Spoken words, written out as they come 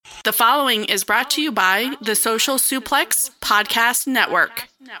The following is brought to you by the Social Suplex Podcast Network.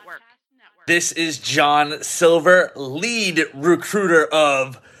 This is John Silver, lead recruiter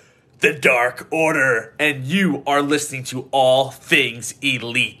of the Dark Order, and you are listening to All Things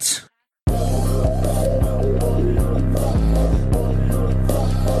Elite.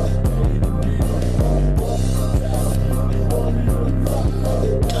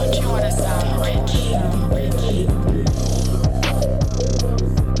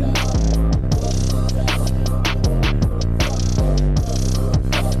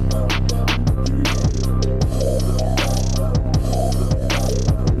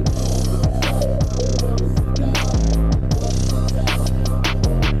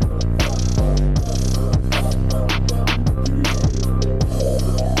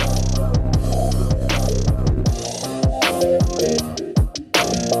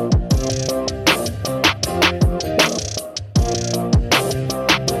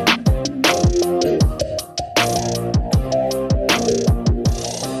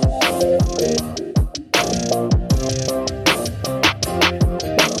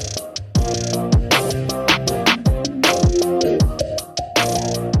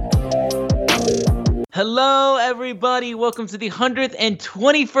 Hello, everybody. Welcome to the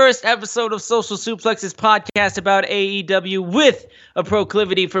 121st episode of Social Suplex's podcast about AEW with a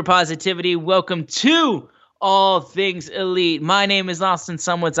proclivity for positivity. Welcome to All Things Elite. My name is Austin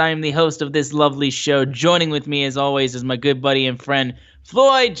Sumwitz. I am the host of this lovely show. Joining with me, as always, is my good buddy and friend,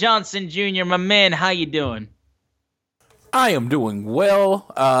 Floyd Johnson Jr. My man, how you doing? I am doing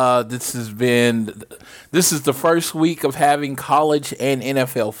well. This is the first week of having college and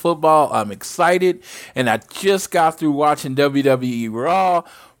NFL football. I'm excited, and I just got through watching WWE Raw.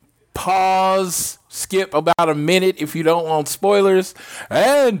 Pause, skip about a minute if you don't want spoilers,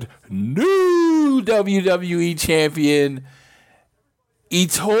 and new WWE champion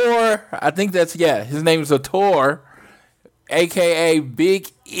Ettore. I think his name's Ettore, aka Big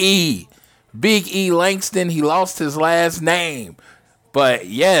E. Big E Langston. He lost his last name. But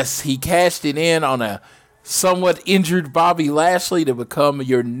yes, he cashed it in on a somewhat injured Bobby Lashley to become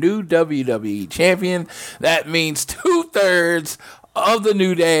your new WWE champion. That means 2/3 of the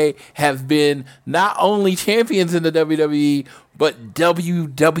New Day have been not only champions in the WWE, but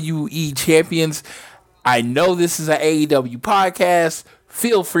WWE champions. I know this is an AEW podcast.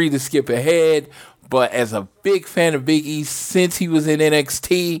 Feel free to skip ahead. But as a big fan of Big E since he was in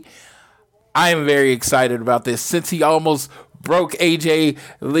NXT, I am very excited about this. Since he almost broke AJ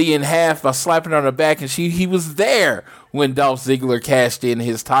Lee in half by slapping her on the back, and he was there when Dolph Ziggler cashed in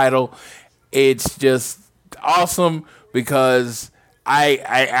his title. It's just awesome because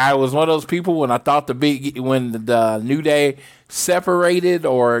I was one of those people when I thought when the New Day separated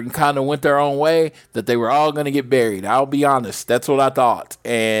or kind of went their own way, that they were all going to get buried. I'll be honest. That's what I thought.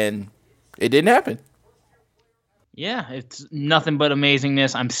 And it didn't happen. Yeah, it's nothing but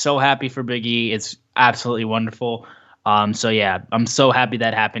amazingness. I'm so happy for Big E. It's absolutely wonderful. So yeah, I'm so happy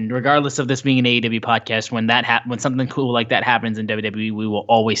that happened. Regardless of this being an AEW podcast, when something cool like that happens in WWE, we will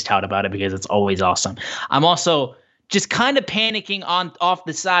always tout about it because it's always awesome. I'm also just kind of panicking off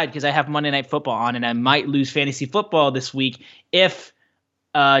the side because I have Monday Night Football on, and I might lose fantasy football this week if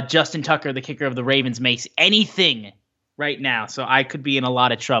Justin Tucker, the kicker of the Ravens, makes anything right now, so I could be in a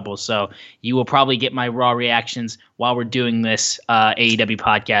lot of trouble. So you will probably get my raw reactions while we're doing this AEW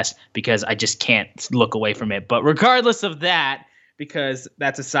podcast because I just can't look away from it. But regardless of that, because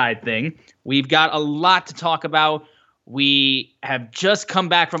that's a side thing, we've got a lot to talk about. We have just come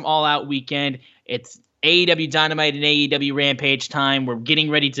back from All Out Weekend. It's AEW Dynamite and AEW Rampage time. We're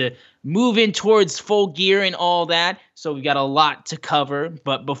getting ready to move in towards full gear and all that. So we've got a lot to cover.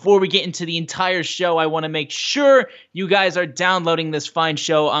 But before we get into the entire show, I want to make sure you guys are downloading this fine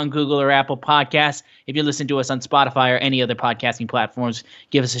show on Google or Apple Podcasts. If you listen to us on Spotify or any other podcasting platforms,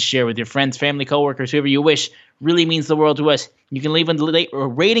 give us a share with your friends, family, coworkers, whoever you wish. Really means the world to us. You can leave a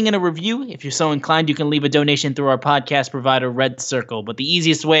rating and a review. If you're so inclined, you can leave a donation through our podcast provider, Red Circle. But the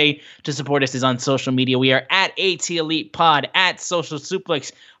easiest way to support us is on social media. We are at AT Elite Pod, at Social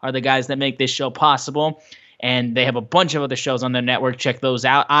Suplex are the guys that make this show possible. And they have a bunch of other shows on their network. Check those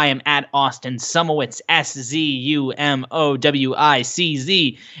out. I am at Austin Sumowitz, SZUMOWICZ.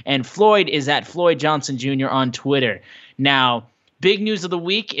 And Floyd is at Floyd Johnson Jr. on Twitter. Now, big news of the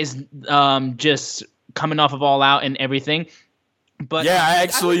week is just coming off of All Out and everything. But yeah, I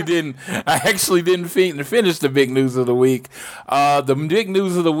actually didn't finish the big news of the week. The big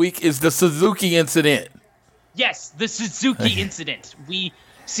news of the week is the Suzuki incident. Yes, the Suzuki incident.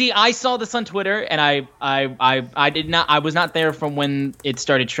 I saw this on Twitter, and I was not there from when it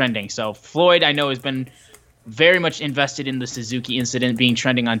started trending. So Floyd, I know, has been very much invested in the Suzuki incident being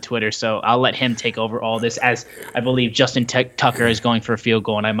trending on Twitter, so I'll let him take over all this, as I believe Justin Tucker is going for a field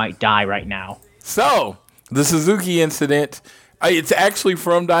goal, and I might die right now. So, the Suzuki incident, it's actually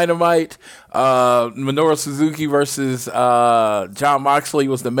from Dynamite. Minoru Suzuki versus Jon Moxley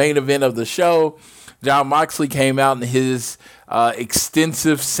was the main event of the show. Jon Moxley came out in his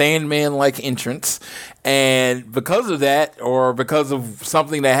extensive Sandman-like entrance. And because of that, or because of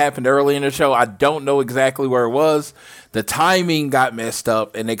something that happened early in the show, I don't know exactly where it was, the timing got messed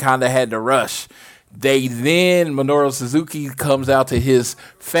up and they kind of had to rush. Minoru Suzuki comes out to his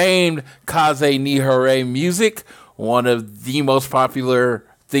famed Kaze ni Hare music, one of the most popular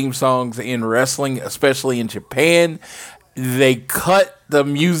theme songs in wrestling, especially in Japan. They cut the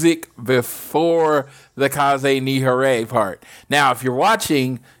music before the Kaze ni Hare part. Now, if you were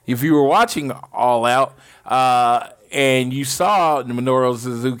watching All Out, and you saw Minoru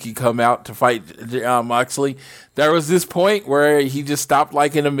Suzuki come out to fight Moxley, there was this point where he just stopped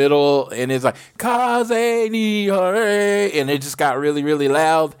like in the middle, and it's like Kaze ni Hare, and it just got really, really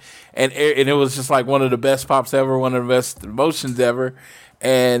loud, and it was just like one of the best pops ever, one of the best emotions ever.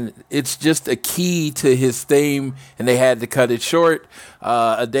 And it's just a key to his theme, and they had to cut it short.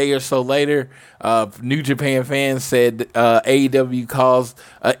 A day or so later, New Japan fans said AEW caused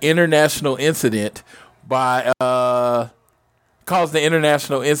the international incident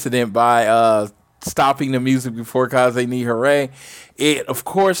by stopping the music before Kaze ni Hare. It, of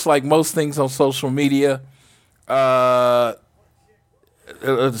course, like most things on social media, it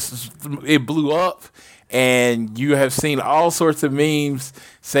blew up. And you have seen all sorts of memes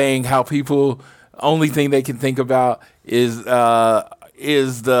saying how people only thing they can think about is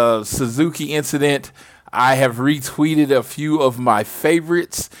the Suzuki incident. I have retweeted a few of my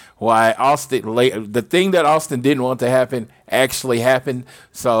favorites. The thing that Austin didn't want to happen actually happened.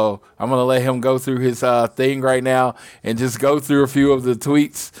 So I'm gonna let him go through his thing right now and just go through a few of the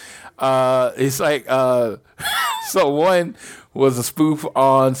tweets. It's like so one was a spoof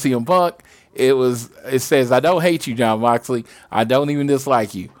on CM Punk. It says, "I don't hate you, Jon Moxley. I don't even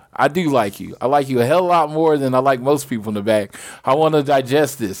dislike you. I do like you. I like you a hell of a lot more than I like most people in the back. I want to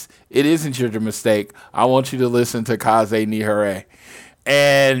digest this. It isn't your mistake. I want you to listen to Kaze ni Hare."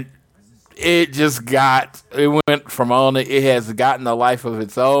 And it went from on. It has gotten a life of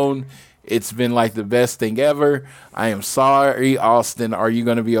its own. It's been like the best thing ever. I am sorry, Austin. Are you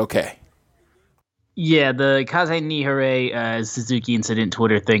going to be okay? Yeah, the Kaze ni Hare Suzuki incident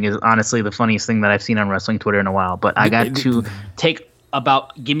Twitter thing is honestly the funniest thing that I've seen on wrestling Twitter in a while. But I got to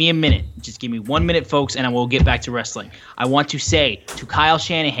give me a minute. Just give me 1 minute, folks, and I will get back to wrestling. I want to say to Kyle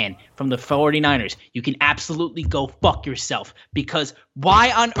Shanahan from the 49ers, you can absolutely go fuck yourself. Because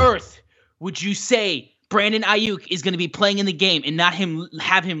why on earth would you say Brandon Ayuk is going to be playing in the game and not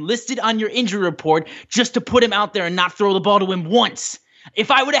have him listed on your injury report just to put him out there and not throw the ball to him once? If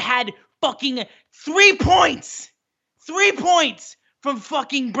I would have had fucking 3 points from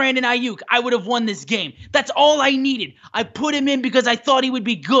fucking Brandon Ayuk, I would have won this game. That's all I needed. I put him in because I thought he would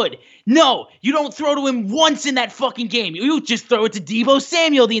be good. No, you don't throw to him once in that fucking game. You just throw it to Deebo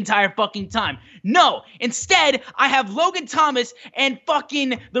Samuel the entire fucking time. No, instead, I have Logan Thomas and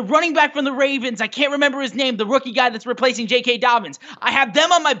fucking the running back from the Ravens. I can't remember his name, the rookie guy that's replacing J.K. Dobbins. I have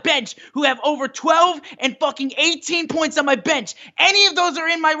them on my bench who have over 12 and fucking 18 points on my bench. Any of those are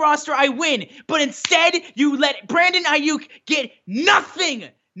in my roster, I win. But instead, you let Brandon Ayuk get nothing.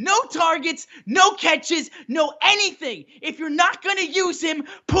 No targets, no catches, no anything. If you're not going to use him,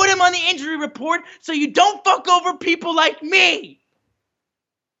 put him on the injury report so you don't fuck over people like me.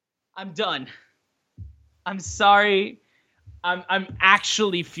 I'm done. I'm sorry. I'm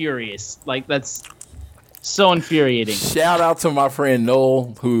actually furious. Like, that's so infuriating. Shout out to my friend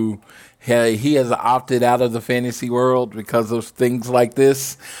Noel, who he has opted out of the fantasy world because of things like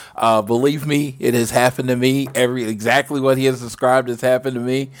this. Believe me, it has happened to me. Exactly what he has described has happened to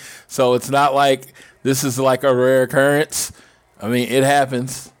me. So it's not like this is like a rare occurrence. I mean, it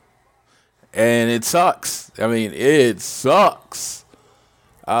happens. And it sucks. I mean, it sucks.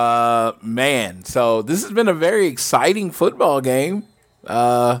 Man, so this has been a very exciting football game.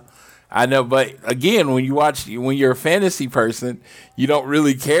 I know, but again, when you're a fantasy person, you don't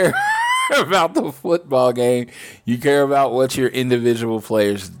really care about the football game. You care about what your individual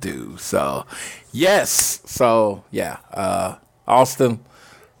players do. So, yes. So, yeah, Austin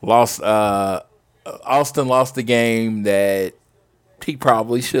lost the game that he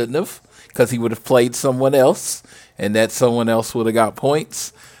probably shouldn't have, because he would have played someone else, and that someone else would have got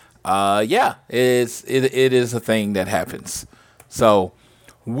points. Yeah, it is a thing that happens. So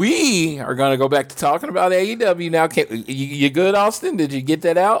we are going to go back to talking about AEW now. You good, Austin? Did you get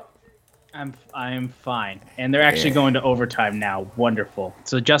that out? I'm fine. And they're actually going to overtime now. Wonderful.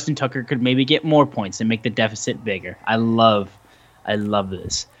 So Justin Tucker could maybe get more points and make the deficit bigger. I love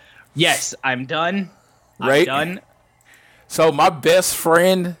this. Yes, I'm done. Right? I'm done. So my best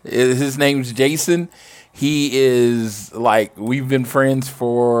friend, his name's Jason. He is like, we've been friends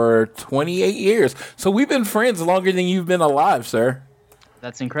for 28 years. So we've been friends longer than you've been alive, sir.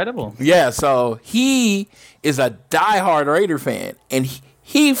 That's incredible. Yeah, so he is a diehard Raider fan, and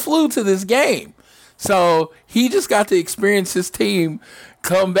he flew to this game. So he just got to experience his team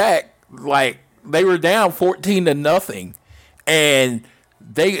come back. Like, they were down 14-0, and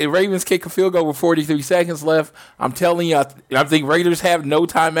Ravens kick a field goal with 43 seconds left. I'm telling you, I think Raiders have no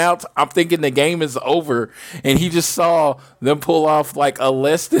timeouts. I'm thinking the game is over, and he just saw them pull off like a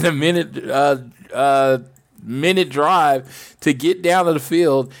less than a minute drive to get down to the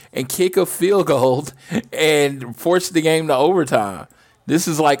field and kick a field goal and force the game to overtime. This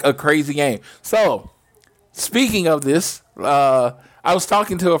is like a crazy game. So, speaking of this, I was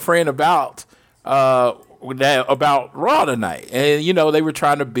talking to a friend about Raw tonight, and they were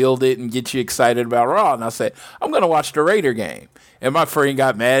trying to build it and get you excited about Raw, and I said, I'm going to watch the Raider game. And my friend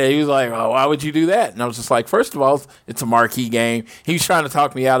got mad. He was like, oh, why would you do that? And I was just like, first of all, it's a marquee game. He was trying to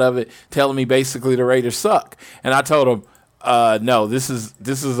talk me out of it, telling me basically the Raiders suck. And I told him, no, this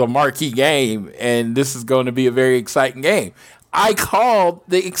is a marquee game, and this is going to be a very exciting game. I called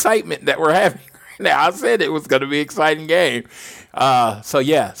the excitement that we're having right now. I said it was going to be an exciting game. So,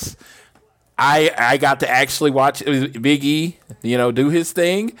 yes, I got to actually watch Big E, do his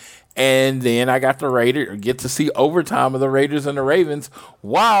thing. And then I got get to see overtime of the Raiders and the Ravens.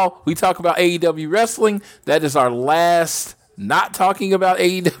 While we talk about AEW wrestling, that is our last not talking about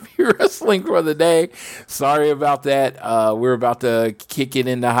AEW wrestling for the day. Sorry about that. We're about to kick it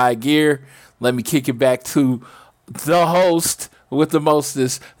into high gear. Let me kick it back to the host with the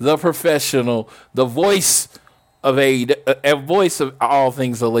mostest, the professional, the voice of voice of all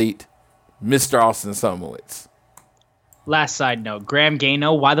things elite, Mr. Austin Sumowitz. Last side note, Graham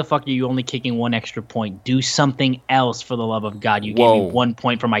Gano, why the fuck are you only kicking one extra point? Do something else, for the love of God. You gave me 1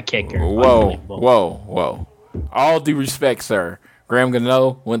 point for my kicker. Whoa. All due respect, sir. Graham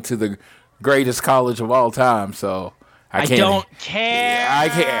Gano went to the greatest college of all time, so I don't care.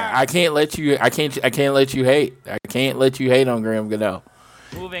 I can't let you hate. I can't let you hate on Graham Gano.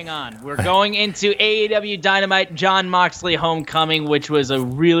 Moving on. We're going into AEW Dynamite Jon Moxley Homecoming, which was a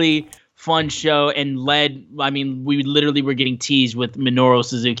really fun show and we literally were getting teased with Minoru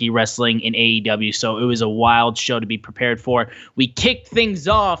Suzuki wrestling in AEW, so it was a wild show to be prepared for. We kicked things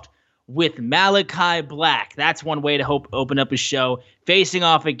off with Malachi Black. That's one way to open up a show, facing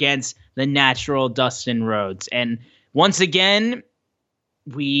off against the natural Dustin Rhodes. And once again,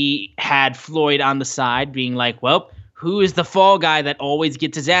 we had Floyd on the side being like, well, who is the fall guy that always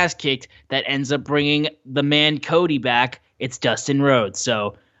gets his ass kicked that ends up bringing the man Cody back? It's Dustin Rhodes.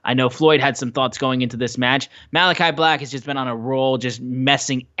 So I know Floyd had some thoughts going into this match. Malachi Black has just been on a roll, just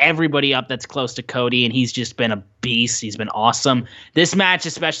messing everybody up that's close to Cody, and he's just been a beast. He's been awesome. This match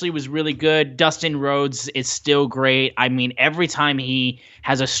especially was really good. Dustin Rhodes is still great. I mean, every time he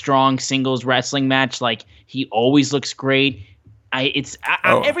has a strong singles wrestling match, like, he always looks great.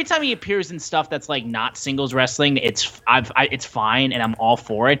 Every time he appears in stuff that's like not singles wrestling, it's fine, and I'm all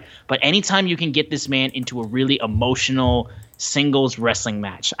for it. But anytime you can get this man into a really emotional singles wrestling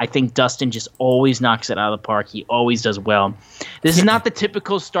match, I think Dustin just always knocks it out of the park. He always does well. This is not the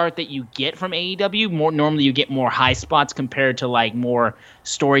typical start that you get from AEW. Normally you get more high spots compared to like more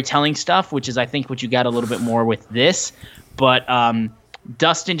storytelling stuff, which is I think what you got a little bit more with this. But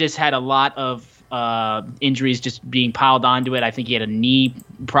Dustin just had a lot of injuries just being piled onto it. I think he had a knee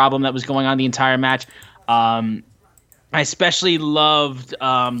problem that was going on the entire match. I especially loved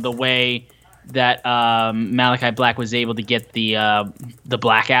the way that Malachi Black was able to get the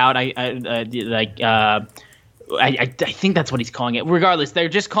blackout. I think that's what he's calling it. Regardless, they're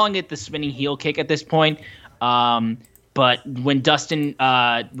just calling it the spinning heel kick at this point. But when Dustin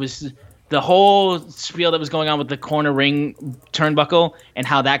was the whole spiel that was going on with the corner ring turnbuckle and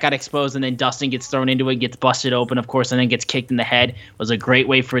how that got exposed, and then Dustin gets thrown into it, gets busted open, of course, and then gets kicked in the head, was a great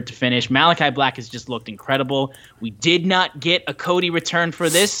way for it to finish. Malachi Black has just looked incredible. We did not get a Cody return for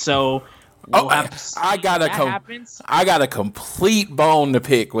this, so I got a complete bone to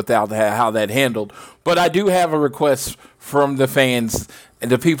pick without how that handled. But I do have a request from the fans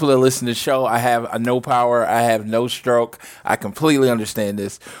and the people that listen to the show. I have no power. I have no stroke. I completely understand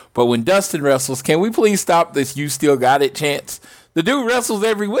this. But when Dustin wrestles, can we please stop this "you still got it" chants? The dude wrestles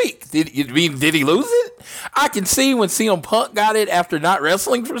every week. Did he lose it? I can see when CM Punk got it after not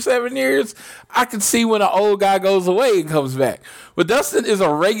wrestling for 7 years. I can see when an old guy goes away and comes back. But Dustin is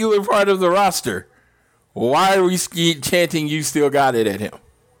a regular part of the roster. Why are we chanting "You still got it" at him?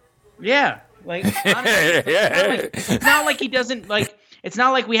 Yeah, like honestly, it's not like he doesn't like. It's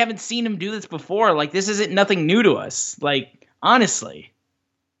not like we haven't seen him do this before. Like this isn't nothing new to us. Like honestly,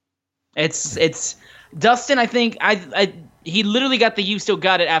 it's Dustin. I think he literally got the "You still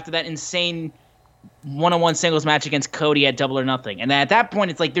got it" after that insane one-on-one singles match against Cody at Double or Nothing. And at that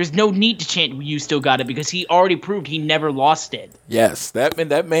point, it's like there's no need to chant "You still got it" because he already proved he never lost it. Yes, that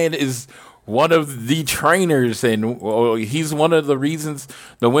man is one of the trainers, and he's one of the reasons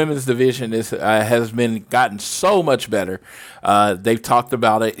the women's division has been gotten so much better. They've talked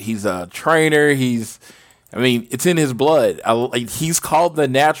about it. He's a trainer. It's in his blood. He's called the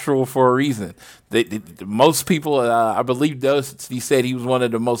Natural for a reason. Most people, I believe, Dusty said he was one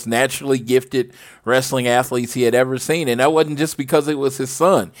of the most naturally gifted wrestling athletes he had ever seen, and that wasn't just because it was his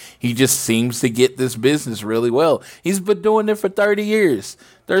son. He just seems to get this business really well. He's been doing it for 30 years.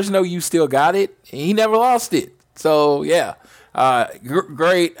 There's no "You still got it." He never lost it. So, yeah.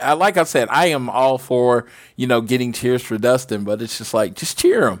 Great. Like I said, I am all for, getting cheers for Dustin, but it's just like, just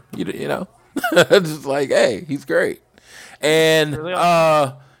cheer him, you know. Just like, hey, he's great. And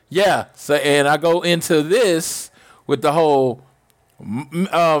yeah, so and I go into this with the whole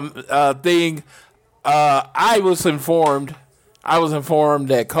thing. I was informed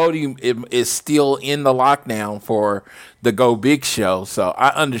that Cody is still in the lockdown for the Go Big show, so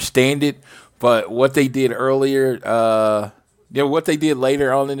I understand it. But what they did earlier, what they did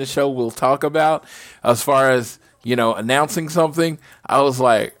later on in the show, we'll talk about. As far as announcing something, I was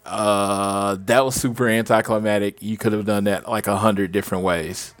like, that was super anticlimactic. You could have done that like 100 different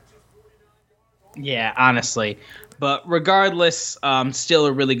ways. Yeah, honestly. But regardless, still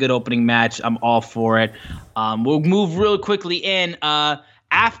a really good opening match. I'm all for it. We'll move real quickly in.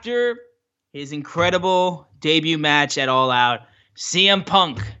 After his incredible debut match at All Out, CM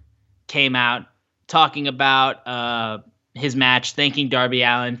Punk came out talking about his match, thanking Darby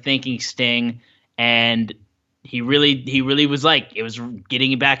Allin, thanking Sting, and he really was like, it was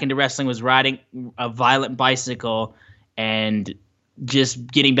getting back into wrestling, was riding a violent bicycle and just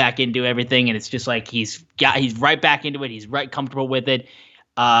getting back into everything. And it's just like he's right back into it. He's right comfortable with it.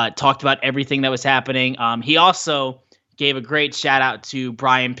 Talked about everything that was happening. He also gave a great shout out to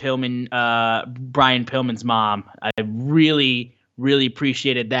Brian Pillman's mom. I really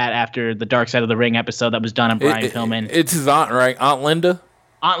appreciated that after the Dark Side of the Ring episode that was done on Brian Pillman. It's his aunt, right? Aunt Linda?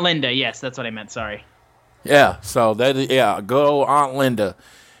 Aunt Linda, yes, that's what I meant. Sorry. Yeah, so go Aunt Linda.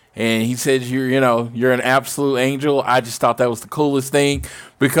 And he says you're an absolute angel. I just thought that was the coolest thing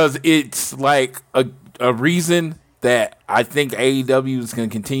because it's like a reason that I think AEW is going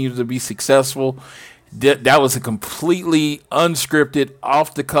to continue to be successful. That was a completely unscripted,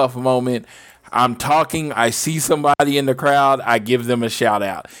 off-the-cuff moment. I'm talking, I see somebody in the crowd, I give them a shout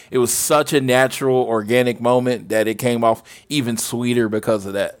out. It was such a natural, organic moment that it came off even sweeter because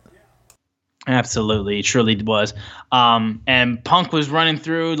of that. Absolutely, it truly was. And Punk was running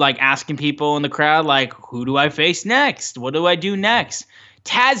through, like, asking people in the crowd, like, who do I face next? What do I do next?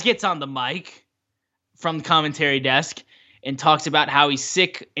 Taz gets on the mic from the commentary desk and talks about how he's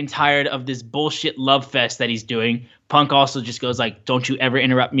sick and tired of this bullshit love fest that he's doing. Punk also just goes like, don't you ever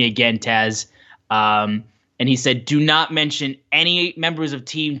interrupt me again, Taz. And he said, do not mention any members of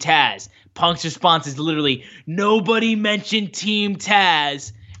Team Taz. Punk's response is literally, nobody mentioned Team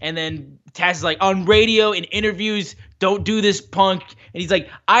Taz. And then Taz is like, on radio, in interviews, don't do this, Punk. And he's like,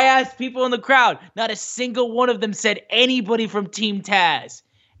 I asked people in the crowd. Not a single one of them said anybody from Team Taz.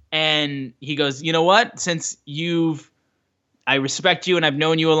 And he goes, you know what? Since I respect you and I've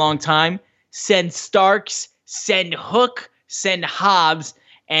known you a long time, send Starks, send Hook, send Hobbs,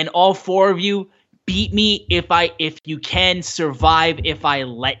 and all four of you beat me if you can, survive if I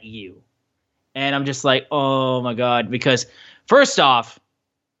let you. And I'm just like, oh my God. Because first off,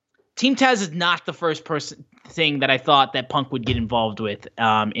 Team Taz is not the first thing that I thought that Punk would get involved with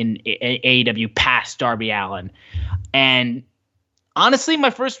in AEW past Darby Allin. And honestly, my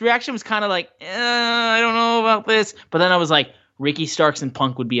first reaction was kind of like, I don't know about this. But then I was like, Ricky Starks and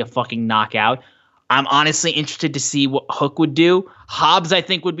Punk would be a fucking knockout. I'm honestly interested to see what Hook would do. Hobbs, I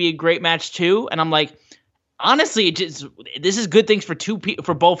think, would be a great match too. And I'm like, honestly, this is good things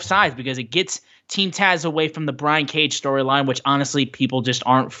for both sides because it gets Team Taz away from the Brian Cage storyline, which honestly people just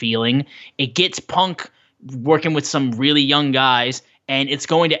aren't feeling. It gets Punk working with some really young guys, and it's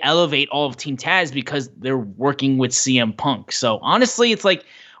going to elevate all of Team Taz because they're working with CM Punk. So honestly, it's like,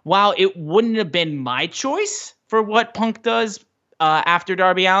 while it wouldn't have been my choice for what Punk does, after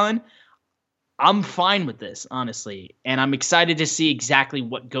Darby Allin, I'm fine with this, honestly, and I'm excited to see exactly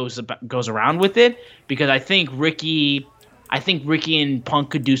what goes around with it, because I think Ricky and Punk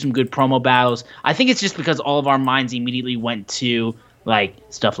could do some good promo battles. I think it's just because all of our minds immediately went to like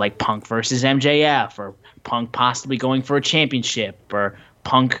stuff like Punk versus MJF, or Punk possibly going for a championship, or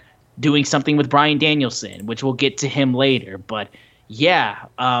Punk doing something with Bryan Danielson, which we'll get to him later. But yeah,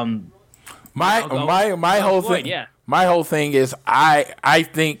 my whole thing. Yeah. My whole thing is I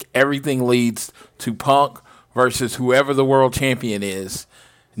think everything leads to Punk versus whoever the world champion is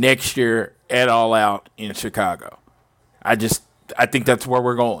next year at All Out in Chicago. I think that's where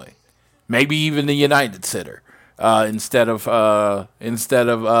we're going. Maybe even the United Center instead of the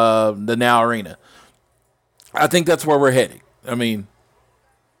Now Arena. I think that's where we're heading. I mean,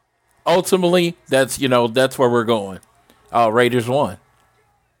 ultimately, that's where we're going. Raiders won.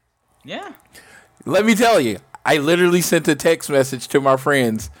 Yeah. Let me tell you, I literally sent a text message to my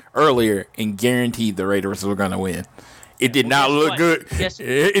friends earlier and guaranteed the Raiders were going to win. It did not look good.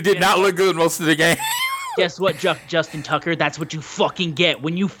 It did not look good most of the game. Guess what, Justin Tucker? That's what you fucking get.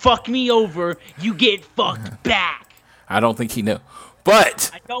 When you fuck me over, you get fucked back. I don't think he knew. But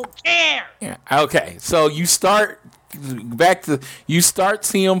I don't care. Yeah, okay, so you start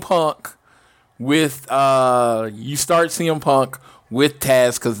CM Punk with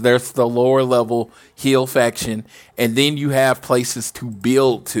Taz, because there's the lower level heel faction, and then you have places to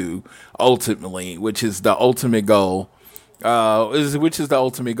build to ultimately, which is the ultimate goal.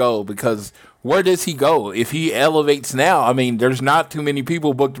 Because where does he go if he elevates now? I mean, there's not too many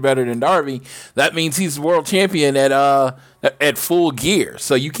people booked better than Darby. That means he's world champion at full gear.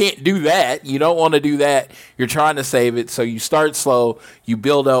 So you can't do that. You don't want to do that. You're trying to save it. So you start slow. You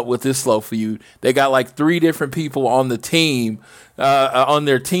build up with this slow feud. They got like 3 different people on the team, on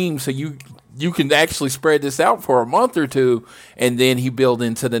their team. So you can actually spread this out for a month or two, and then he build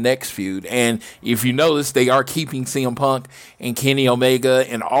into the next feud. And if you notice, they are keeping CM Punk and Kenny Omega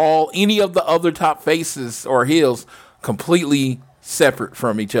and any of the other top faces or heels completely separate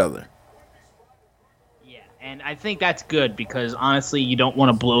from each other. Yeah, and I think that's good, because honestly, you don't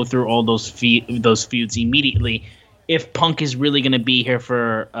want to blow through all those feuds immediately if Punk is really going to be here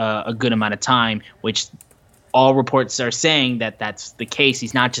for a good amount of time, which all reports are saying that that's the case.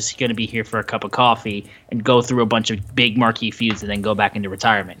 He's not just going to be here for a cup of coffee and go through a bunch of big marquee feuds and then go back into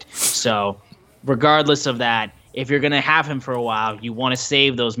retirement. So regardless of that, if you're going to have him for a while, you want to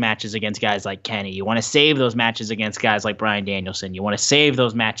save those matches against guys like Kenny. You want to save those matches against guys like Bryan Danielson. You want to save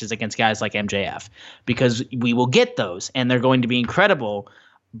those matches against guys like MJF, because we will get those and they're going to be incredible.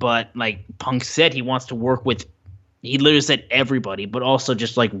 But like Punk said, he wants to work with, he literally said everybody, but also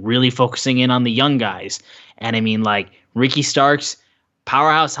just like really focusing in on the young guys. And I mean, like Ricky Starks,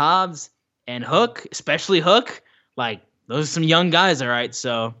 Powerhouse Hobbs, and Hook, especially Hook, like those are some young guys. All right,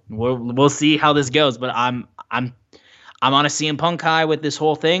 so we'll see how this goes. But I'm on a CM Punk high with this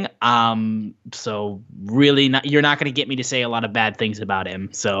whole thing. So really, you're not going to get me to say a lot of bad things about him.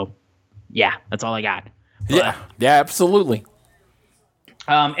 So yeah, that's all I got. But, yeah, absolutely.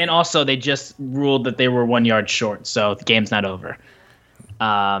 And also, they just ruled that they were 1 yard short, so the game's not over.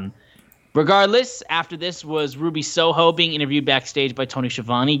 Regardless, after this was Ruby Soho being interviewed backstage by Tony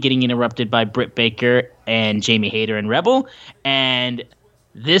Schiavone, getting interrupted by Britt Baker and Jamie Hayter and Rebel. And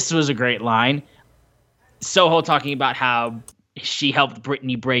this was a great line. Soho talking about how she helped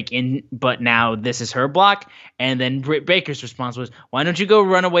Brittany break in, but now this is her block. And then Britt Baker's response was, why don't you go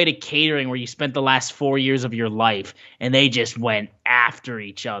run away to catering where you spent the last 4 years of your life? And they just went after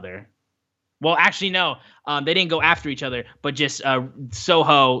each other. Well, actually, no, they didn't go after each other, but just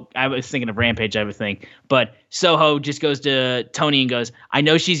Soho, I was thinking of Rampage, I would think, but Soho just goes to Tony and goes, I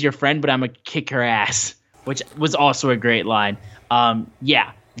know she's your friend, but I'm going to kick her ass, which was also a great line.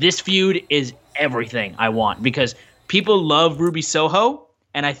 Yeah, this feud is everything I want, because people love Ruby Soho,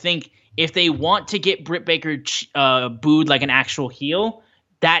 and I think if they want to get Britt Baker booed like an actual heel,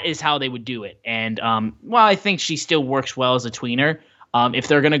 that is how they would do it. And, well, I think she still works well as a tweener. If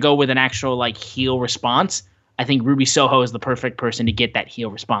they're going to go with an actual like heel response, I think Ruby Soho is the perfect person to get that heel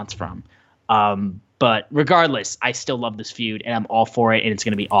response from. But regardless, I still love this feud, and I'm all for it, and it's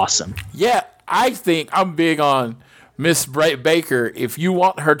going to be awesome. Yeah, I think I'm big on Miss Baker. If you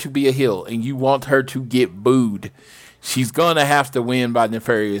want her to be a heel and you want her to get booed, she's going to have to win by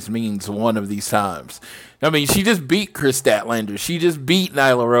nefarious means one of these times. I mean, she just beat Chris Statlander. She just beat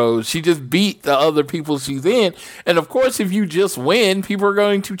Nyla Rose. She just beat the other people she's in. And, of course, if you just win, people are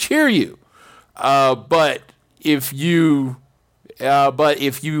going to cheer you. But if you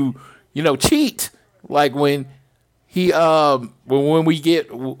cheat, like when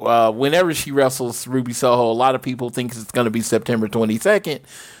whenever she wrestles Ruby Soho, a lot of people think it's going to be September 22nd.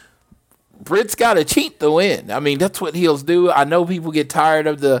 Britt's got to cheat to win. I mean, that's what heels do. I know people get tired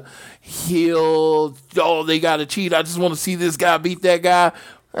of the heel, they got to cheat. I just want to see this guy beat that guy.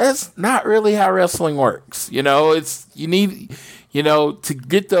 That's not really how wrestling works. You know, to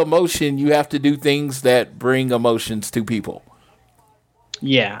get the emotion, you have to do things that bring emotions to people.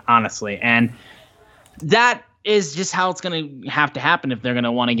 Yeah, honestly. And that is just how it's going to have to happen if they're going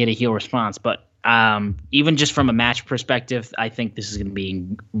to want to get a heel response. But even just from a match perspective, I think this is going to be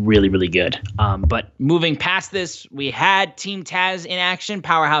really, really good. But moving past this, we had Team Taz in action.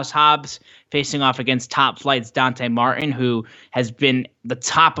 Powerhouse Hobbs facing off against Top Flight's Dante Martin, who has been the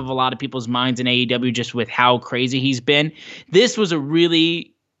top of a lot of people's minds in AEW just with how crazy he's been. This was a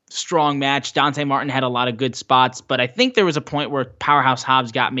really strong match. Dante Martin had a lot of good spots, but I think there was a point where Powerhouse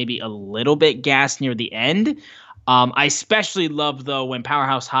Hobbs got maybe a little bit gassed near the end. I especially love, though, when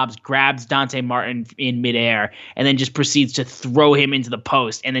Powerhouse Hobbs grabs Dante Martin in midair and then just proceeds to throw him into the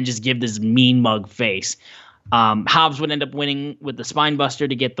post and then just give this mean mug face. Hobbs would end up winning with the spine buster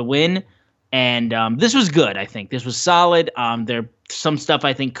to get the win. And this was good, I think. This was solid. There some stuff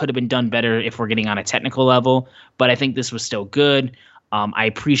I think could have been done better if we're getting on a technical level, but I think this was still good. I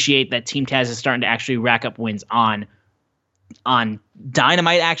appreciate that Team Taz is starting to actually rack up wins on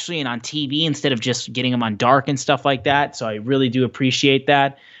Dynamite, actually, and on TV instead of just getting them on Dark and stuff like that. So I really do appreciate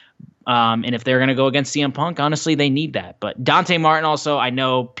that. And if they're going to go against CM Punk, honestly, they need that. But Dante Martin also, I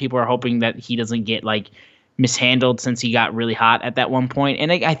know people are hoping that he doesn't get mishandled since he got really hot at that one point.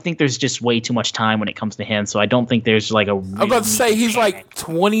 And I think there's just way too much time when it comes to him. So I don't think there's a really I'm about to say he's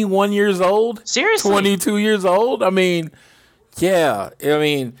 21 years old. Seriously? 22 years old. I mean, yeah. I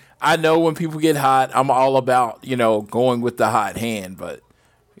mean, I know when people get hot, I'm all about, going with the hot hand. But,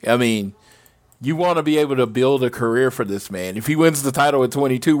 I mean, you want to be able to build a career for this man. If he wins the title at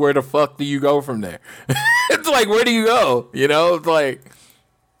 22, where the fuck do you go from there? It's like, where do you go? It's like,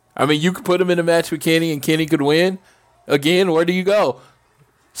 I mean, you could put him in a match with Kenny and Kenny could win. Again, where do you go?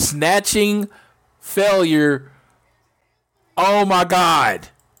 Snatching failure. Oh, my God.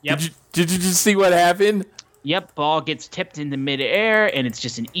 Yep. Did you just see what happened? Yep, ball gets tipped into midair, and it's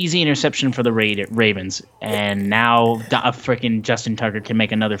just an easy interception for the Ravens. And now freaking Justin Tucker can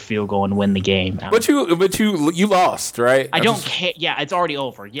make another field goal and win the game. But you lost, right? I don't care. Yeah, it's already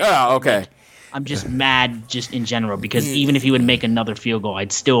over. Yeah. Oh, okay. I'm just mad just in general because even if he would make another field goal,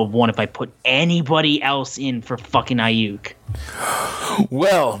 I'd still have won if I put anybody else in for fucking Ayuk.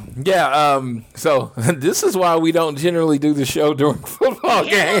 Well, yeah, so this is why we don't generally do the show during football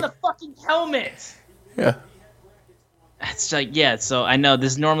games. Get on the fucking helmet. Yeah. It's so I know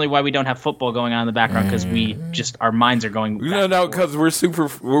this is normally why we don't have football going on in the background because we just our minds are going. No, because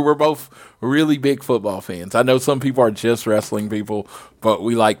we're both really big football fans. I know some people are just wrestling people, but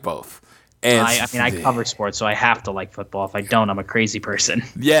we like both. And I cover sports, so I have to like football. If I don't, I'm a crazy person.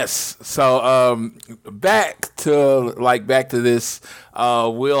 Yes. So back to this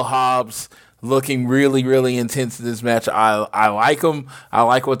Will Hobbs looking really, really intense in this match. I like him. I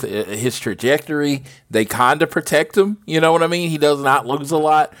like his trajectory. They kind of protect him. You know what I mean? He does not lose a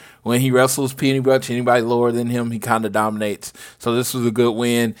lot. When he wrestles pretty much anybody lower than him, he kind of dominates. So this was a good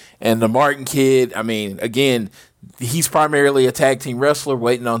win. And the Martin kid, I mean, again, he's primarily a tag team wrestler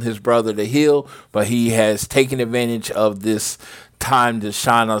waiting on his brother to heal, but he has taken advantage of this time to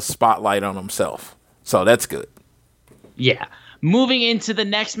shine a spotlight on himself. So that's good. Yeah. Moving into the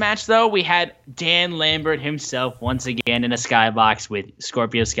next match, though, we had Dan Lambert himself once again in a skybox with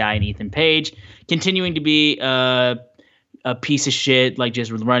Scorpio Sky and Ethan Page, continuing to be a piece of shit,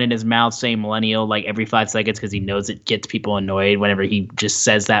 just running his mouth saying millennial every 5 seconds because he knows it gets people annoyed whenever he just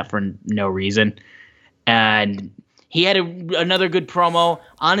says that for no reason. And he had another good promo.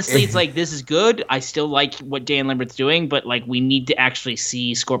 Honestly, it's this is good. I still like what Dan Lambert's doing, but we need to actually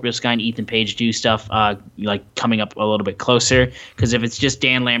see Scorpio Sky and Ethan Page do stuff coming up a little bit closer. Because if it's just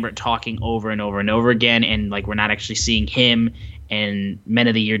Dan Lambert talking over and over and over again, and we're not actually seeing him and Men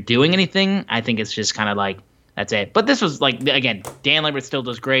of the Year doing anything, I think it's just kind of that's it. But this was again, Dan Lambert still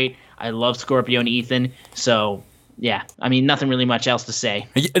does great. I love Scorpio and Ethan, so. Yeah, I mean, nothing really much else to say.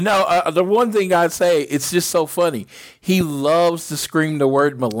 No, the one thing I'd say, it's just so funny. He loves to scream the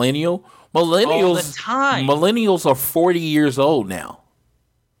word millennial. Millennials, all the time. Millennials are 40 years old now.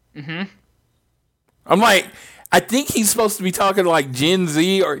 Mm-hmm. I'm I think he's supposed to be talking to Gen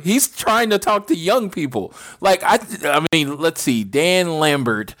Z, or he's trying to talk to young people. I mean, let's see, Dan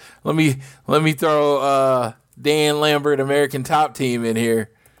Lambert. Let me throw Dan Lambert, American Top Team in here.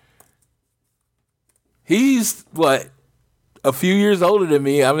 He's, a few years older than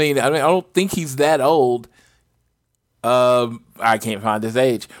me. I mean, I don't think he's that old. I can't find his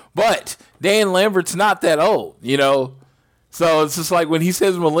age, but Dan Lambert's not that old, So it's just like when he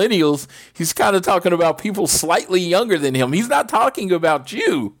says millennials, he's kind of talking about people slightly younger than him. He's not talking about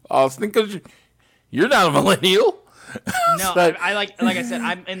you, Austin, because you're not a millennial. No, So, I like I said,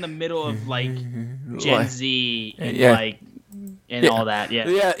 I'm in the middle of like Gen Z and all that. Yeah,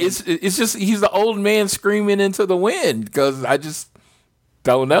 yeah. It's just he's the old man screaming into the wind because I just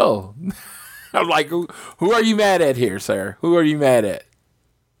don't know. I'm like, who are you mad at here, sir? Who are you mad at?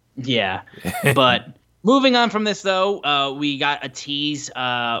 Yeah, but moving on from this though, we got a tease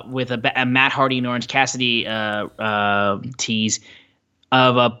with a Matt Hardy and Orange Cassidy tease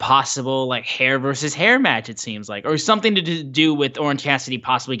of a possible like hair versus hair match. It seems like, or something to do with Orange Cassidy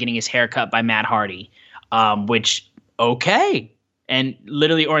possibly getting his hair cut by Matt Hardy, which okay. And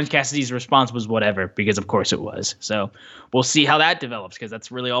literally Orange Cassidy's response was whatever, because of course it was. So we'll see how that develops, because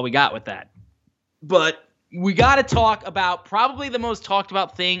that's really all we got with that. But we got to talk about probably the most talked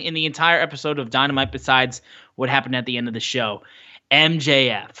about thing in the entire episode of Dynamite besides what happened at the end of the show.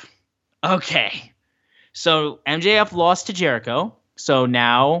 MJF. Okay. So MJF lost to Jericho. So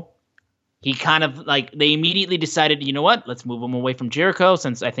now he kind of like, they immediately decided, you know what, let's move him away from Jericho,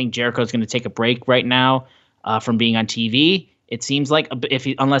 since I think Jericho's going to take a break right now from being on TV. It seems like,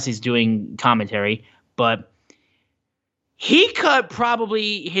 unless he's doing commentary, but he cut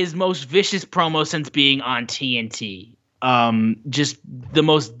probably his most vicious promo since being on TNT. Just the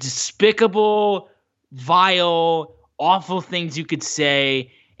most despicable, vile, awful things you could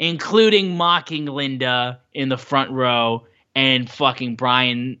say, including mocking Linda in the front row and fucking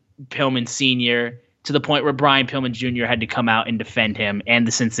Brian Pillman Sr. to the point where Brian Pillman Jr. had to come out and defend him and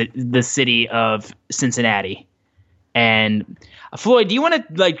the city of Cincinnati. And Floyd, do you want to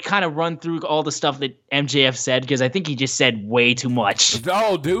like kind of run through all the stuff that MJF said? Because I think he just said way too much.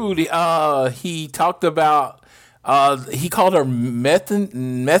 Oh, dude, he talked about he called her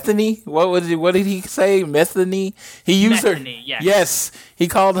Methany. What did he say? Methany. He used Methany, her. yes. Yes, he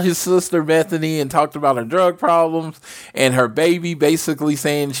called his sister Methany and talked about her drug problems and her baby, basically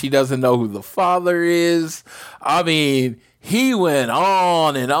saying she doesn't know who the father is. I mean, he went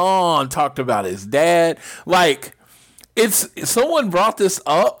on and on, talked about his dad. Like, someone brought this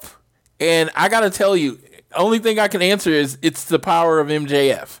up, and I gotta tell you, only thing I can answer is it's the power of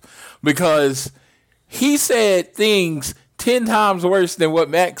MJF, because he said things 10 times worse than what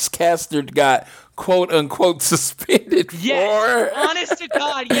Max Caster got quote unquote suspended for. Honest to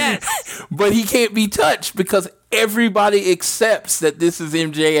God, yes. But he can't be touched because everybody accepts that this is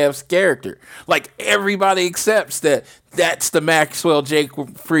MJF's character. Like, everybody accepts that that's the Maxwell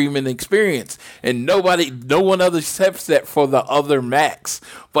Jacob Freeman experience. And no one other accepts that for the other Max.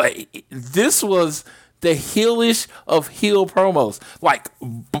 But this was the heelish of heel promos. Like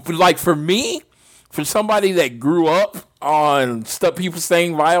for me, for somebody that grew up on stuff, people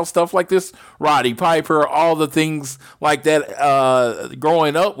saying vile stuff like this, Roddy Piper, all the things like that,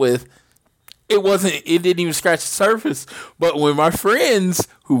 growing up with, it didn't even scratch the surface. But when my friends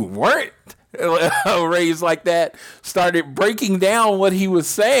who weren't raised like that started breaking down what he was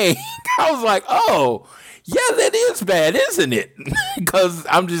saying, I was like, oh, yeah, that is bad, isn't it? Because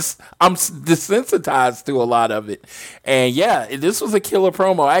I'm desensitized to a lot of it. And yeah, this was a killer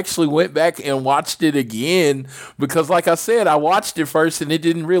promo. I actually went back and watched it again because, like I said, I watched it first and it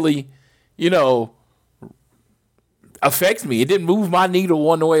didn't really, affect me. It didn't move my needle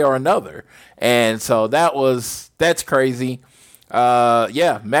one way or another. And so that's crazy.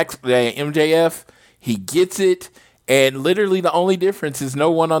 MJF, he gets it. And literally the only difference is no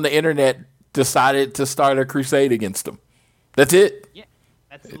one on the internet decided to start a crusade against him. That's it. Yeah,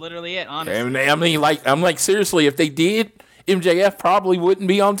 that's literally it, honestly. And I mean, I'm like, seriously, if they did, MJF probably wouldn't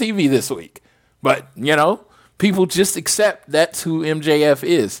be on TV this week. But, people just accept that's who MJF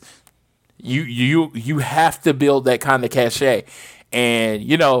is. You have to build that kind of cachet. And,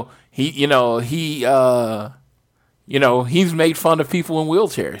 he's made fun of people in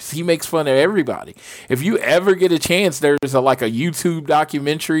wheelchairs. He makes fun of everybody. If you ever get a chance, there's a YouTube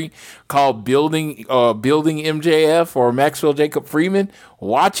documentary called Building MJF or Maxwell Jacob Freeman.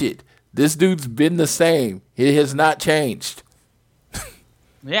 Watch it. This dude's been the same. It has not changed.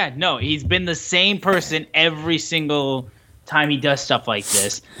 Yeah, no, he's been the same person every single time he does stuff like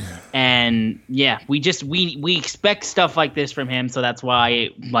this. And yeah, we expect stuff like this from him, so that's why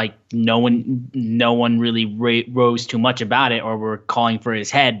no one really rose too much about it, or we're calling for his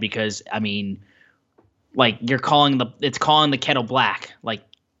head, because I mean, it's calling the kettle black. Like,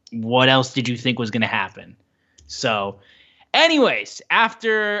 what else did you think was going to happen? So Anyways,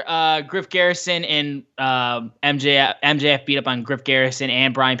 after Griff Garrison and MJF beat up on Griff Garrison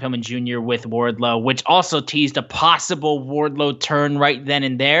and Brian Pillman Jr. with Wardlow, which also teased a possible Wardlow turn right then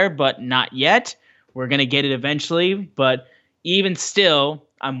and there, but not yet. We're gonna get it eventually, but even still,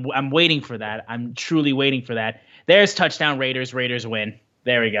 I'm waiting for that. I'm truly waiting for that. There's touchdown Raiders. Raiders win.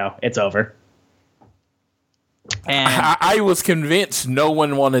 There we go. It's over. And I was convinced no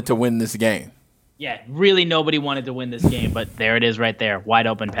one wanted to win this game. yeah, really nobody wanted to win this game, but there it is right there. Wide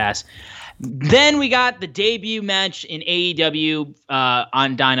open pass. Then we got the debut match in AEW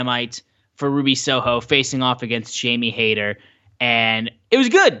on Dynamite for Ruby Soho facing off against Jamie Hayter. And it was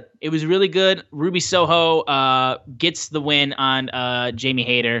good. It was really good. Ruby Soho gets the win on Jamie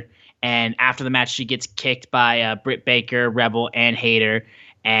Hayter. And after the match, she gets kicked by Britt Baker, Rebel, and Hayter.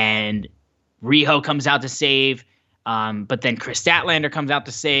 And Riho comes out to save. But then Chris Statlander comes out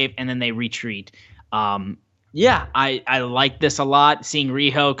to save. And then they retreat. Yeah, I like this a lot. Seeing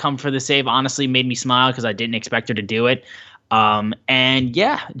Riho come for the save honestly made me smile because I didn't expect her to do it. And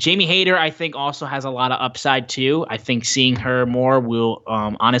yeah, Jamie Hayter, I think, also has a lot of upside too. I think seeing her more will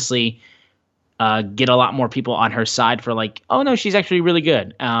honestly get a lot more people on her side for like, oh no, she's actually really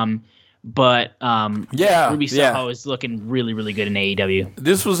good. But Ruby Soho is looking really, really good in AEW.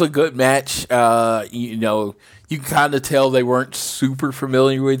 This was a good match. You know, you can kind of tell they weren't super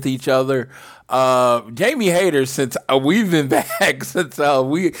familiar with each other. Jamie Hayter, since we've been back, since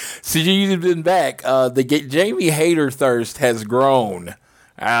you've been back, the Jamie Hayter thirst has grown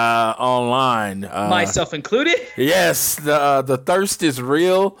online, myself included. Yes, the thirst is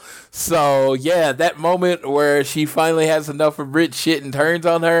real. So yeah, that moment where she finally has enough of Brit shit and turns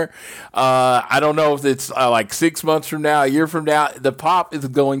on her. I don't know if it's like 6 months from now, a year from now. The pop is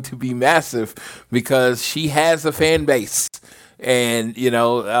going to be massive because she has a fan base. And, you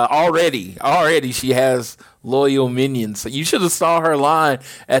know, already she has loyal minions. You should have saw her line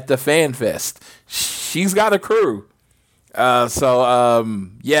at the Fan Fest. She's got a crew. So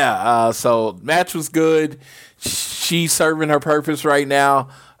match was good. She's serving her purpose right now.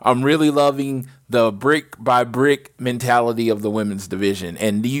 I'm really loving the brick by brick mentality of the women's division.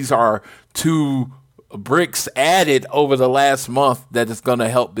 And these are 2 bricks added over the last month that is going to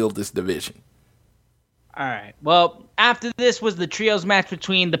help build this division. All right. Well, after this was the trios match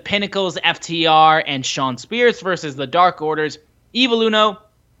between the Pinnacles, FTR, and Shawn Spears versus the Dark Orders, Evil Uno,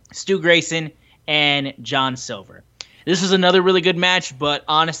 Stu Grayson, and John Silver. This was another really good match, but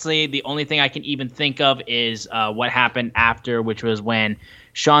honestly, the only thing I can even think of is what happened after, which was when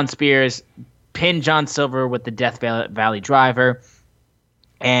Shawn Spears pinned John Silver with the Death Valley Driver.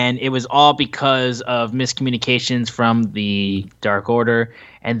 And it was all because of miscommunications from the Dark Order.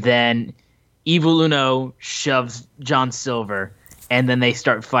 And then Evil Uno shoves John Silver, and then they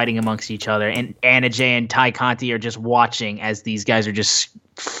start fighting amongst each other. And Anna Jay and Ty Conti are just watching as these guys are just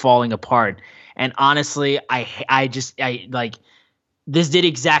falling apart. And honestly, I this did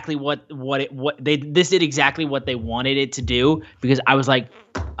exactly what they wanted it to do, because I was like,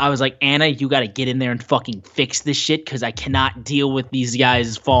 Anna, you got to get in there and fucking fix this shit, because I cannot deal with these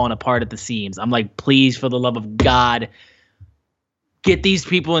guys falling apart at the seams. I'm like, please, for the love of God, get these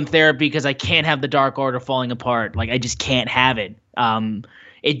people in therapy, because I can't have the Dark Order falling apart. Like, I just can't have it.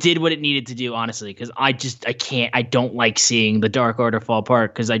 It did what it needed to do, honestly, because I don't like seeing the Dark Order fall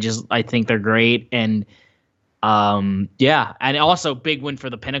apart, because I think they're great. And yeah, and also big win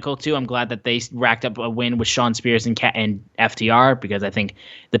for the Pinnacle too. I'm glad that they racked up a win with Shawn Spears and FTR, because I think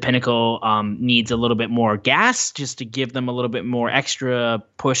the Pinnacle needs a little bit more gas, just to give them a little bit more extra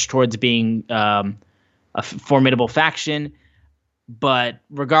push towards being a formidable faction. But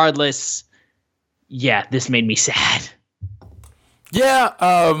regardless, yeah, this made me sad. Yeah,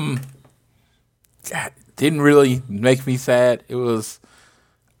 didn't really make me sad. It was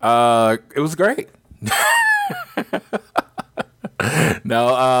great.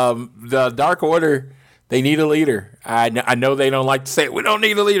 No, the Dark Order, they need a leader. I know they don't like to say it. We don't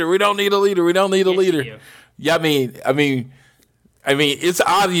need a leader. We don't need a leader. We don't need a leader. Yeah, I mean, it's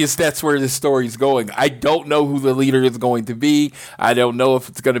obvious that's where this story's going. I don't know who the leader is going to be. I don't know if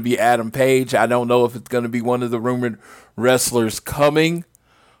it's going to be Adam Page. I don't know if it's going to be one of the rumored wrestlers coming.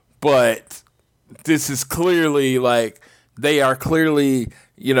 But this is clearly they are clearly,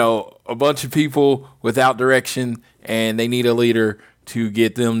 a bunch of people without direction, and they need a leader to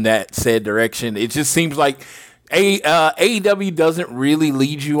get them that said direction. It just seems like AEW doesn't really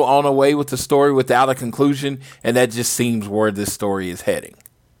lead you on a way with the story without a conclusion, and that just seems where this story is heading.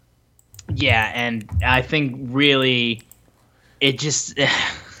 Yeah, and I think really it just...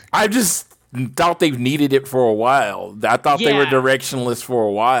 thought they've needed it for a while. I thought they were Yeah. directionless for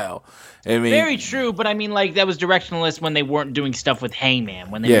a while. I mean, Very true, but I mean, like, that was directionless when they weren't doing stuff with Hangman.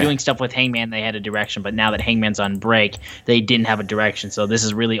 When they were doing stuff with Hangman, they had a direction, but now that Hangman's on break, they didn't have a direction, so this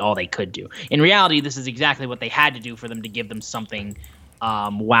is really all they could do. In reality, this is exactly what they had to do for them to give them something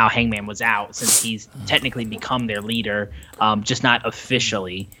while Hangman was out, since he's technically become their leader, just not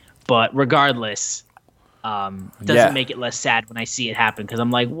officially. But regardless, doesn't make it less sad when I see it happen, because I'm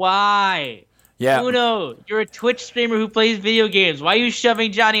like, why? yeah. Uno, you're a Twitch streamer who plays video games. Why are you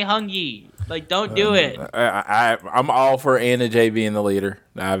shoving Johnny Hungy? Like, don't do it. I'm all for Anna Jay being the leader.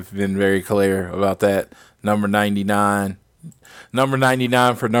 I've been very clear about that. Number 99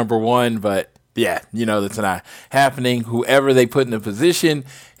 for number 1, but yeah, that's not happening. Whoever they put in the position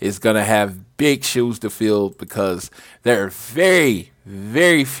is going to have big shoes to fill, because there are very,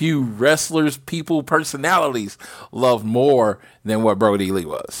 very few wrestlers, people, personalities loved more than what Brody Lee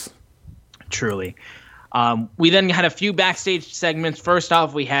was. Truly. We then had a few backstage segments. First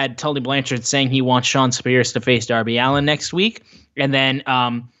off, we had Tully Blanchard saying he wants Shawn Spears to face Darby Allin next week. And then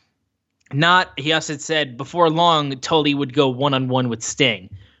he also said before long, Tully would go one-on-one with Sting.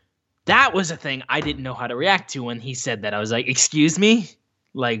 That was a thing I didn't know how to react to when he said that. I was like, excuse me?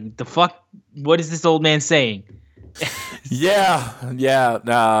 Like, the fuck? What is this old man saying?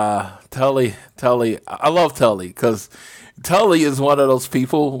 Tully. I love Tully, because Tully is one of those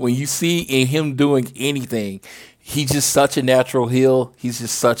people, when you see in him doing anything, he's just such a natural heel. He's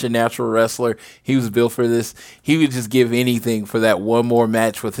just such a natural wrestler. He was built for this. He would just give anything for that one more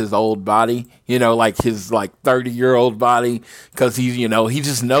match with his old body, like his 30-year-old body, because he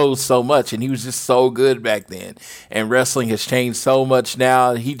just knows so much, and he was just so good back then. And wrestling has changed so much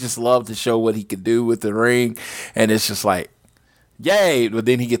now. He just loved to show what he could do with the ring, and it's just like, yay, but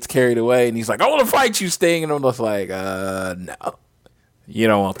then he gets carried away, and he's like, I want to fight you, Sting, and I'm just like, no, you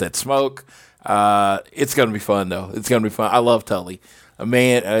don't want that smoke. It's going to be fun, though. It's going to be fun. I love Tully.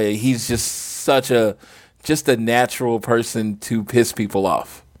 He's just a natural person to piss people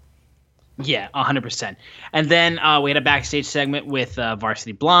off. Yeah, 100%. And then we had a backstage segment with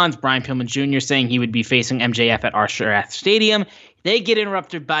Varsity Blondes, Brian Pillman Jr. saying he would be facing MJF at Arthur Stadium. They get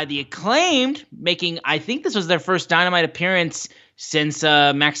interrupted by the Acclaimed, making, I think this was their first Dynamite appearance since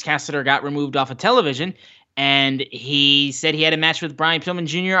Max Caster got removed off of television. And he said he had a match with Brian Pillman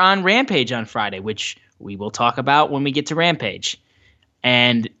Jr. on Rampage on Friday, which we will talk about when we get to Rampage.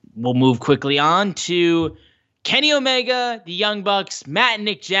 And we'll move quickly on to Kenny Omega, the Young Bucks, Matt and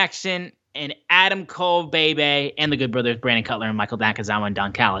Nick Jackson, and Adam Cole, Bebe, and the Good Brothers, Brandon Cutler and Michael Nakazawa and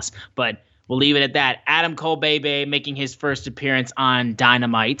Don Callis. But we'll leave it at that. Adam Cole, Bebe, making his first appearance on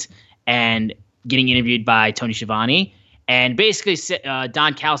Dynamite and getting interviewed by Tony Schiavone. And basically,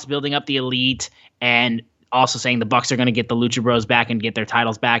 Don Callis building up the Elite and also saying the Bucks are going to get the Lucha Bros back and get their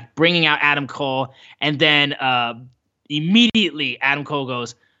titles back, bringing out Adam Cole. And then immediately Adam Cole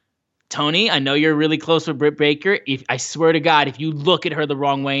goes, Tony, I know you're really close with Britt Baker. I swear to God, if you look at her the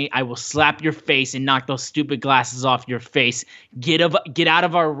wrong way, I will slap your face and knock those stupid glasses off your face. Get out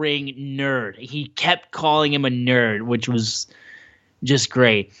of our ring, nerd. He kept calling him a nerd, which was just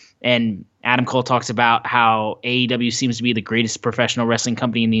great. And Adam Cole talks about how AEW seems to be the greatest professional wrestling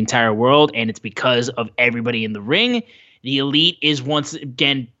company in the entire world, and it's because of everybody in the ring. The Elite is once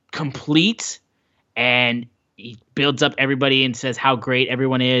again complete, and he builds up everybody and says how great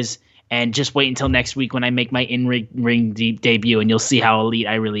everyone is. And just wait until next week when I make my in-ring debut, and you'll see how elite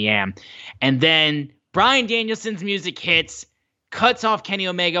I really am. And then Bryan Danielson's music hits, cuts off Kenny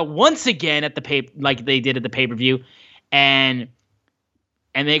Omega once again at the like they did at the pay-per-view, and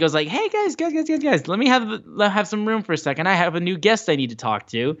Omega's like, "Hey guys, let me have some room for a second. I have a new guest I need to talk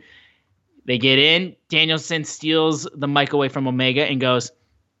to." They get in. Danielson steals the mic away from Omega and goes,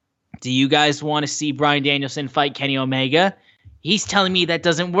 "Do you guys want to see Bryan Danielson fight Kenny Omega? He's telling me that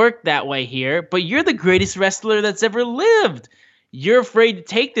doesn't work that way here, but you're the greatest wrestler that's ever lived. You're afraid to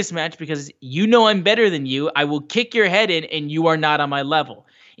take this match because you know I'm better than you. I will kick your head in, and you are not on my level."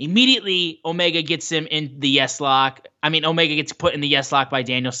 Immediately, Omega gets him in the yes lock. Omega gets put in the yes lock by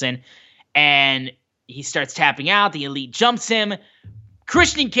Danielson, and he starts tapping out. The Elite jumps him.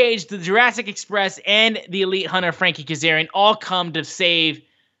 Christian Cage, the Jurassic Express, and the Elite Hunter, Frankie Kazarian, all come to save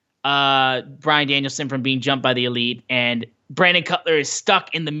Bryan Danielson from being jumped by the Elite, and Brandon Cutler is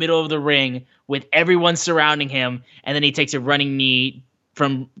stuck in the middle of the ring with everyone surrounding him, and then he takes a running knee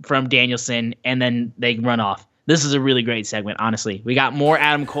from Danielson, and then they run off. This is a really great segment, honestly. We got more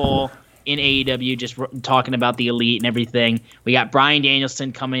Adam Cole in AEW just talking about the Elite and everything. We got Bryan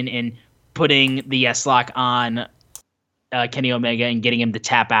Danielson coming and putting the yes lock on Kenny Omega and getting him to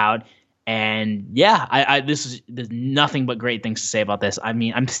tap out. And yeah, there's nothing but great things to say about this. I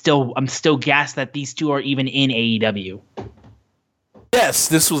mean, I'm still gassed that these two are even in AEW. Yes,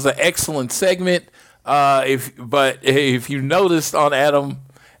 this was an excellent segment. If you noticed on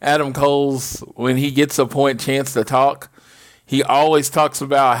Adam Cole's, when he gets a chance to talk, he always talks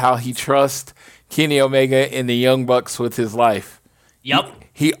about how he trusts Kenny Omega and the Young Bucks with his life. Yep.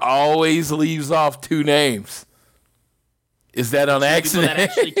 He always leaves off two names. Is that on accident? People that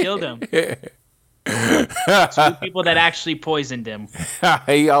actually killed him. Two people that actually poisoned him.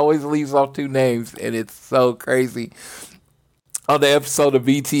 He always leaves off two names, and it's so crazy. On the episode of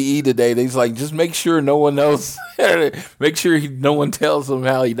BTE today, they's like, just make sure no one knows. Make sure no one tells him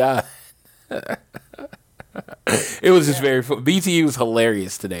how he died. It was just very fun. BTE was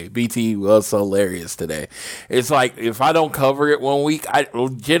hilarious today. BTE was hilarious today. It's like, if I don't cover it one week, I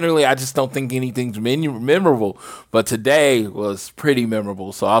just don't think anything's memorable. But today was pretty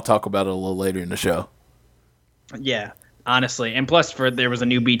memorable, so I'll talk about it a little later in the show. Yeah, honestly. And plus, there was a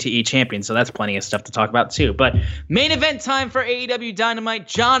new BTE champion, so that's plenty of stuff to talk about too. But main event time for AEW Dynamite,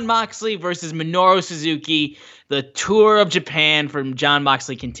 Jon Moxley versus Minoru Suzuki. The tour of Japan from Jon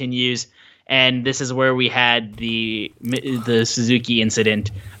Moxley continues. And this is where we had the Suzuki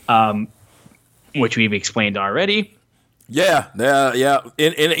incident, which we've explained already. Yeah.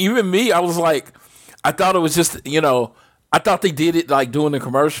 And even me, I was like, I thought it was just, I thought they did it like doing a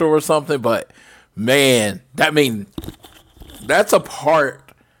commercial or something. But, man, that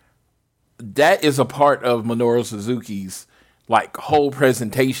is a part of Minoru Suzuki's like whole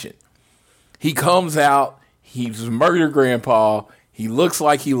presentation. He comes out, he's murder grandpa. He looks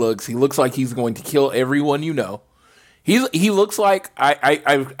like he looks. He looks like he's going to kill everyone you know. He looks like,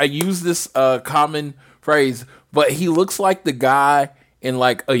 I use this common phrase, but he looks like the guy in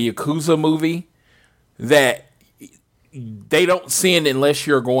like a Yakuza movie that they don't send unless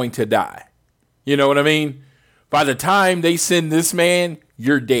you're going to die. You know what I mean? By the time they send this man,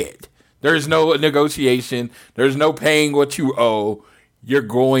 you're dead. There's no negotiation. There's no paying what you owe. You're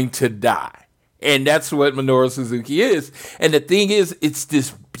going to die. And that's what Minoru Suzuki is. And the thing is, it's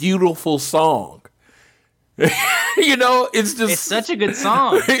this beautiful song. It's such a good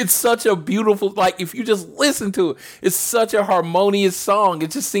song. It's such a beautiful, like, if you just listen to it, it's such a harmonious song.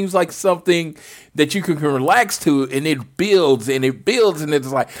 It just seems like something that you can relax to, and it builds, and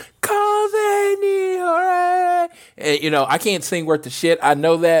it's like, and, I can't sing worth the shit. I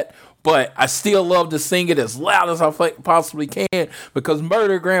know that. But I still love to sing it as loud as I possibly can because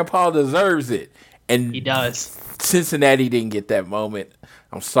Murder Grandpa deserves it. And he does. Cincinnati didn't get that moment.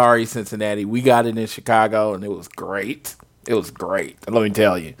 I'm sorry, Cincinnati. We got it in Chicago, and it was great. It was great. Let me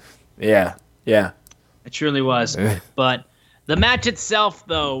tell you. Yeah. It truly was. But the match itself,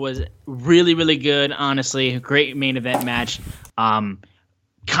 though, was really, really good, honestly. Great main event match.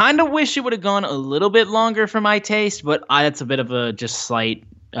 Kind of wish it would have gone a little bit longer for my taste, but that's a bit of a slight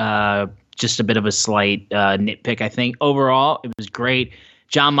nitpick, I think. Overall, it was great.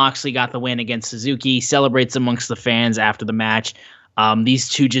 Jon Moxley got the win against Suzuki, celebrates amongst the fans after the match. These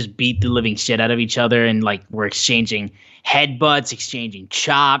two just beat the living shit out of each other and were exchanging headbutts, exchanging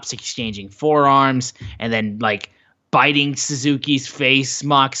chops, exchanging forearms, and then biting Suzuki's face,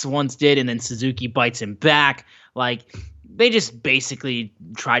 Mox once did, and then Suzuki bites him back. They just basically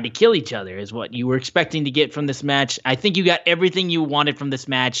tried to kill each other is what you were expecting to get from this match. I think you got everything you wanted from this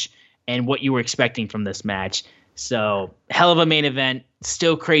match and what you were expecting from this match. So, hell of a main event.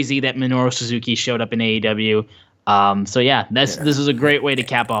 Still crazy that Minoru Suzuki showed up in AEW. This is a great way to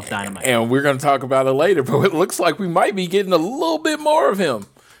cap off Dynamite. And we're going to talk about it later, but it looks like we might be getting a little bit more of him.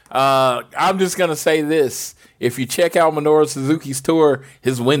 I'm just going to say this. If you check out Minoru Suzuki's tour,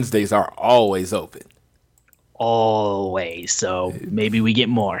 his Wednesdays are always open. Always. So maybe we get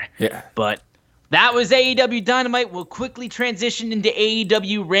more. Yeah. But that was AEW Dynamite. We'll quickly transition into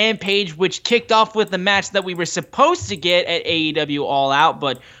AEW Rampage, which kicked off with the match that we were supposed to get at AEW All Out,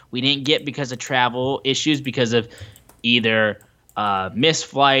 but we didn't get because of travel issues, because of either missed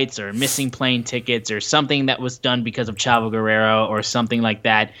flights or missing plane tickets or something that was done because of Chavo Guerrero or something like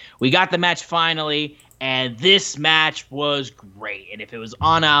that. We got the match finally. And this match was great. And if it was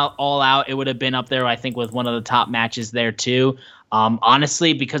on All Out, it would have been up there, I think, with one of the top matches there, too.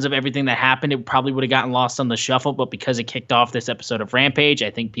 Honestly, because of everything that happened, it probably would have gotten lost on the shuffle. But because it kicked off this episode of Rampage, I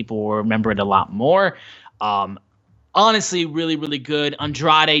think people will remember it a lot more. Honestly, really, really good.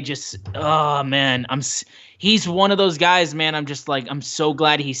 Andrade just, oh, man. He's one of those guys, man. I'm so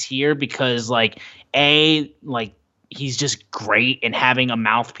glad he's here because, he's just great, and having a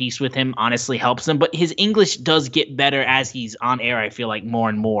mouthpiece with him honestly helps him. But his English does get better as he's on air, I feel like, more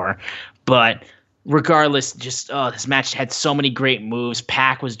and more. But regardless, just this match had so many great moves.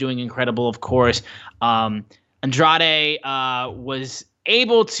 Pac was doing incredible, of course. Andrade was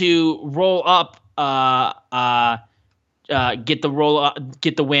able to roll up, get the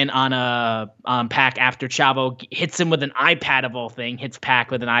win on Pac after Chavo hits him with an iPad of all things. Hits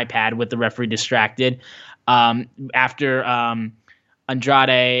Pac with an iPad with the referee distracted. After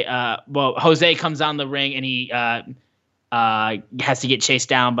Andrade, Jose comes on the ring and he has to get chased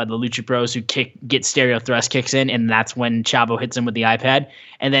down by the Lucha Bros who get stereo thrust kicks in, and that's when Chavo hits him with the iPad.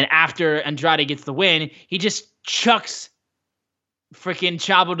 And then after Andrade gets the win, he just chucks freaking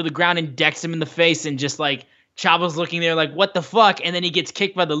Chavo to the ground and decks him in the face, and just like Chavo's looking there like, what the fuck? And then he gets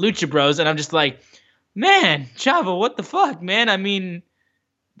kicked by the Lucha Bros, and I'm just like, man, Chavo, what the fuck, man? I mean,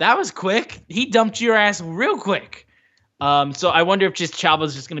 that was quick. He dumped your ass real quick. So I wonder if just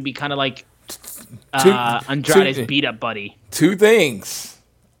Chavo's just going to be kind of like Andrade's beat up buddy. Two things.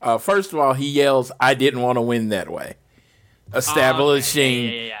 First of all, he yells, "I didn't want to win that way."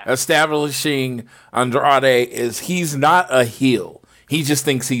 Establishing Andrade is he's not a heel. He just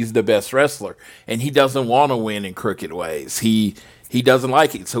thinks he's the best wrestler, and he doesn't want to win in crooked ways. He doesn't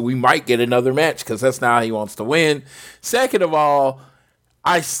like it, so we might get another match because that's not how he wants to win. Second of all,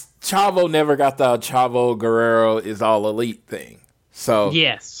 Chavo never got the Chavo Guerrero is all elite thing. So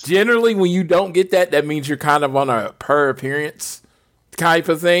yes, generally when you don't get that, that means you're kind of on a per appearance type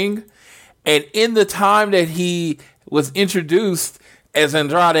of thing. And in the time that he was introduced as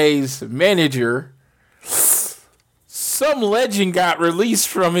Andrade's manager, some legend got released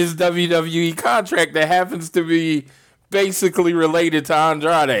from his WWE contract that happens to be basically related to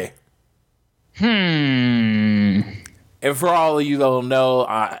Andrade. And for all of you that don't know,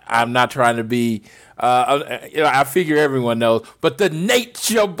 I'm not trying to be, I figure everyone knows, but the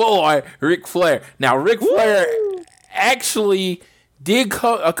Nature Boy, Ric Flair. Now, Ric Flair actually did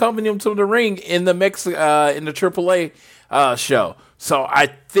accompany him to the ring in the AAA show. So I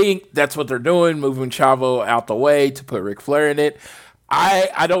think that's what they're doing, moving Chavo out the way to put Ric Flair in it.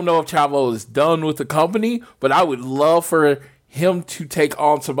 I don't know if Chavo is done with the company, but I would love for him to take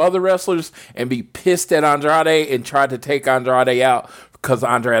on some other wrestlers and be pissed at Andrade and try to take Andrade out because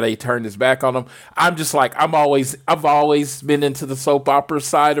Andrade turned his back on him. I'm just like, I've always been into the soap opera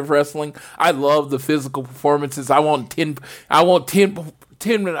side of wrestling. I love the physical performances. I want 10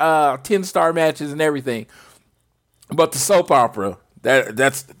 star matches and everything. But the soap opera,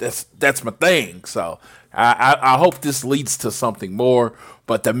 that's my thing. So I hope this leads to something more.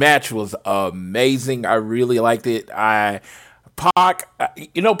 But the match was amazing. I really liked it. Pac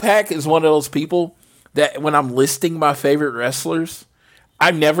is one of those people that when I'm listing my favorite wrestlers,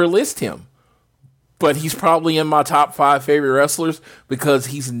 I never list him. But he's probably in my top 5 favorite wrestlers because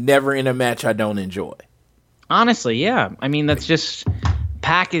he's never in a match I don't enjoy. Honestly, yeah. I mean, that's just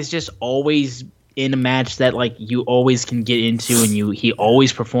Pac is just always in a match that like you always can get into, and he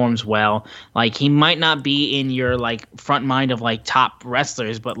always performs well. Like he might not be in your like front mind of like top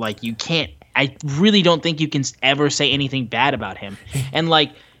wrestlers, but like I really don't think you can ever say anything bad about him. And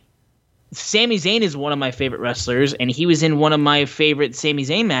like Sami Zayn is one of my favorite wrestlers, and he was in one of my favorite Sami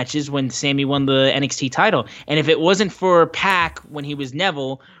Zayn matches when Sami won the NXT title. And if it wasn't for Pac when he was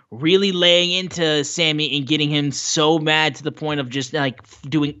Neville really laying into Sami and getting him so mad to the point of just like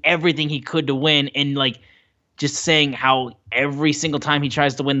doing everything he could to win, and like just saying how every single time he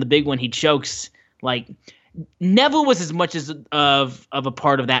tries to win the big one he chokes, like Neville was as much as of a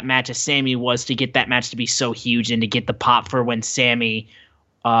part of that match as Sami was to get that match to be so huge and to get the pop for when Sami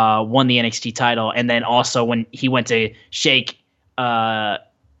won the NXT title, and then also when he went to shake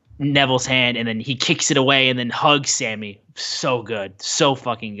Neville's hand and then he kicks it away and then hugs Sami. So good, so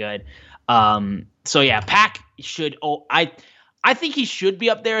fucking good. So yeah, Pac should. I think he should be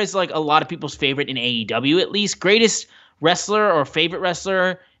up there as like a lot of people's favorite in AEW at least. Greatest wrestler or favorite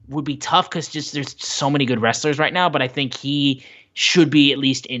wrestler would be tough because just there's so many good wrestlers right now. But I think he should be at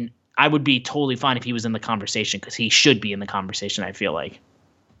least in. I would be totally fine if he was in the conversation because he should be in the conversation. I feel like.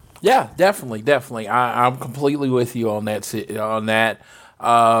 Yeah, definitely. I'm completely with you on that.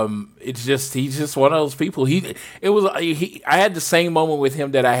 It's just he's just one of those people. I had the same moment with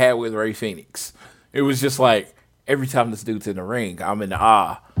him that I had with Rey Fenix. It was just like every time this dude's in the ring, I'm in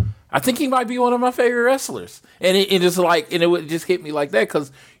awe. I think he might be one of my favorite wrestlers, and it would just hit me like that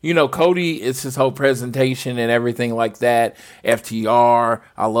because Cody is his whole presentation and everything like that. FTR,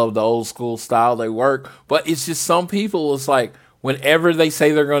 I love the old school style they work, but it's just some people. It's like whenever they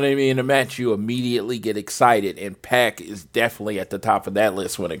say they're going to be in a match, you immediately get excited, and Pac is definitely at the top of that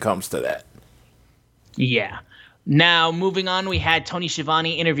list when it comes to that. Yeah. Now moving on, we had Tony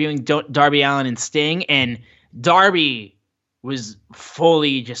Schiavone interviewing Darby Allin and Sting, and Darby was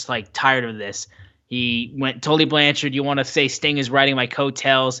fully just like tired of this. He went, Tully Blanchard, you want to say Sting is riding my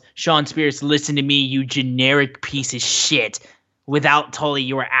coattails. Sean Spears, listen to me, you generic piece of shit. Without Tully,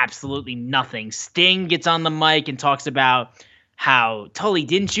 you are absolutely nothing. Sting gets on the mic and talks about how, Tully,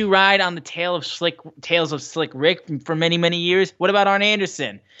 didn't you ride on the Tales of Slick Rick for many, many years? What about Arn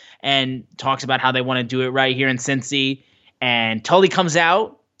Anderson? And talks about how they want to do it right here in Cincy. And Tully comes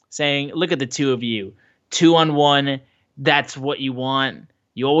out saying, look at the two of you. 2-on-1, that's what you want.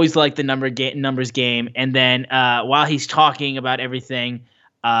 You always like the numbers game. And then while he's talking about everything,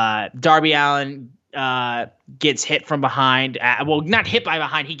 Darby Allin gets hit from behind. Not hit by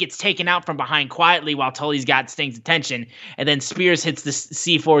behind. He gets taken out from behind quietly while Tully's got Sting's attention. And then Spears hits the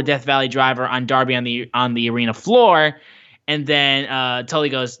C4 Death Valley driver on Darby on the arena floor. And then Tully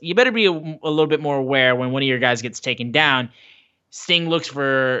goes, you better be a little bit more aware when one of your guys gets taken down. Sting looks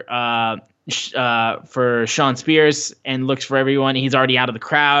for Sean Spears and looks for everyone. He's already out of the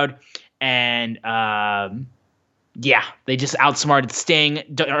crowd. And they just outsmarted Sting.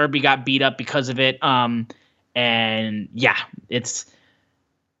 Darby got beat up because of it.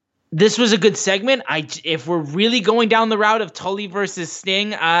 This was a good segment. If we're really going down the route of Tully versus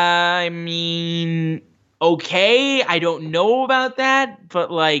Sting, I mean, okay, I don't know about that,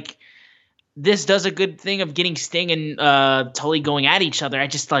 but like, this does a good thing of getting Sting and Tully going at each other. I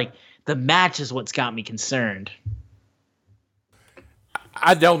just like, the match is what's got me concerned.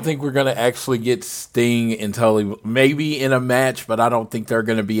 I don't think we're going to actually get Sting and Tully maybe in a match, but I don't think they're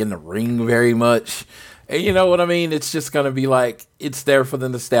going to be in the ring very much. And you know what I mean? It's just going to be like, it's there for the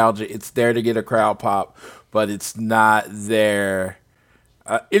nostalgia. It's there to get a crowd pop, but it's not there.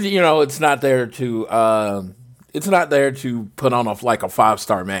 It's not there to. It's not there to put on a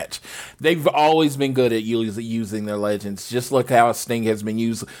 5-star match. They've always been good at using their legends. Just look how Sting has been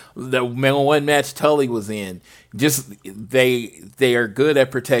used. The one match Tully was in, just they are good at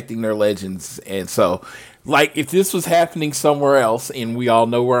protecting their legends. And so, like, if this was happening somewhere else, and we all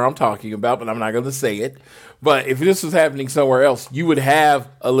know where I'm talking about, but I'm not going to say it. But if this was happening somewhere else, you would have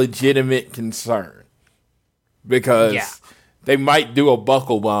a legitimate concern because they might do a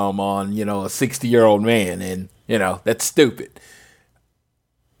buckle bomb on, a 60-year-old man, and that's stupid.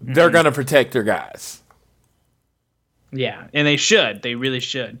 They're going to protect their guys. Yeah, and they should. They really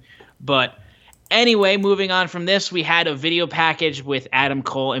should. But anyway, moving on from this, we had a video package with Adam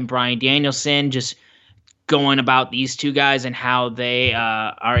Cole and Bryan Danielson just going about these two guys and how they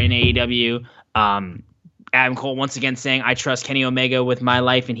are in AEW. Adam Cole once again saying, I trust Kenny Omega with my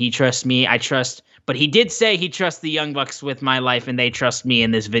life and he trusts me. But he did say he trusts the Young Bucks with my life, and they trust me in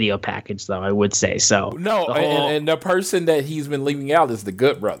this video package, though, I would say. So no, and the person that he's been leaving out is the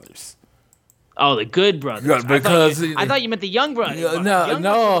Good Brothers. Oh, the Good Brothers. Yeah, because I thought you meant the Young Brothers. No,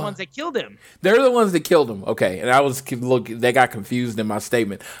 the ones that killed him. They're the ones that killed him. Okay, and they got confused in my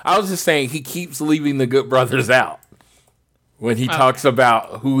statement. I was just saying he keeps leaving the Good Brothers out when he talks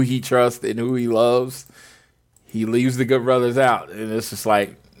about who he trusts and who he loves. He leaves the Good Brothers out, and it's just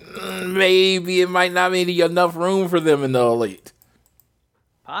like, maybe it might not be enough room for them in the Elite.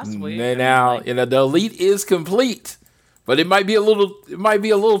 Possibly. Now, the Elite is complete, but it might be a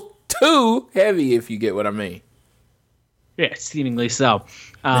little too heavy, if you get what I mean. Yeah, seemingly so.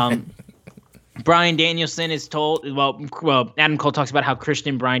 Bryan Danielson is told, Adam Cole talks about how Christian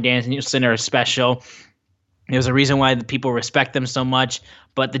and Bryan Danielson are special. There's a reason why the people respect them so much,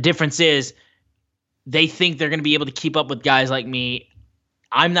 but the difference is they think they're going to be able to keep up with guys like me.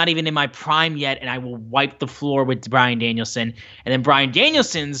 I'm not even in my prime yet, and I will wipe the floor with Bryan Danielson. And then Bryan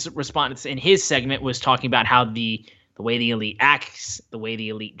Danielson's response in his segment was talking about how the way the Elite acts, the way the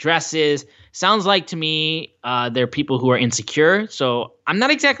Elite dresses. Sounds like to me they're people who are insecure. So I'm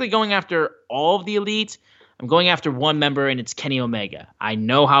not exactly going after all of the Elite. I'm going after one member, and it's Kenny Omega. I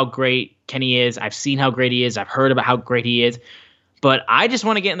know how great Kenny is. I've seen how great he is. I've heard about how great he is. But I just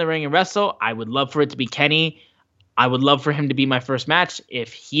want to get in the ring and wrestle. I would love for it to be Kenny. I would love for him to be my first match.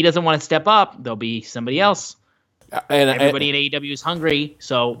 If he doesn't want to step up, there'll be somebody else. And everybody in AEW is hungry,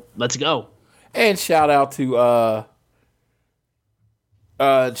 so let's go. And shout out to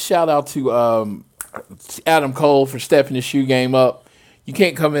Adam Cole for stepping his shoe game up. You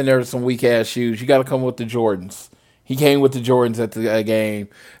can't come in there with some weak ass shoes. You got to come with the Jordans. He came with the Jordans at the game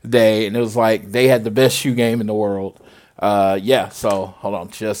day, and it was like they had the best shoe game in the world. So hold on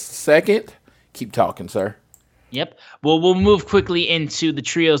just a second. Keep talking, sir. Yep. Well, we'll move quickly into the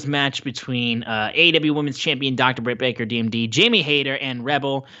trios match between AEW Women's Champion Dr. Britt Baker, DMD, Jamie Hayter, and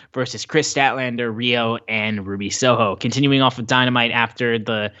Rebel versus Chris Statlander, Rio, and Ruby Soho. Continuing off of Dynamite after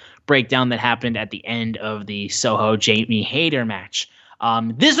the breakdown that happened at the end of the Soho Jamie Hayter match.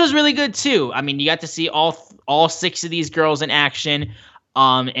 This was really good too. I mean, you got to see all 6 of these girls in action.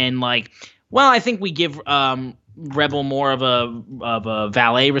 And like Well, I think we give Rebel more of a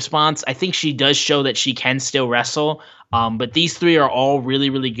valet response. I think she does show that she can still wrestle. But these three are all really,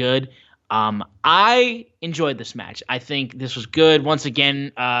 really good. I enjoyed this match. I think this was good. Once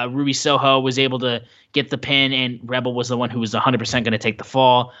again, Ruby Soho was able to get the pin, and Rebel was the one who was 100% going to take the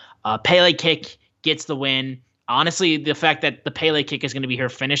fall. Pele kick gets the win. Honestly, the fact that the Pele kick is going to be her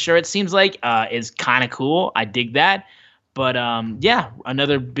finisher, it seems like, is kind of cool. I dig that. But yeah,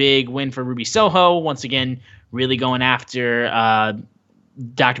 another big win for Ruby Soho. Once again, really going after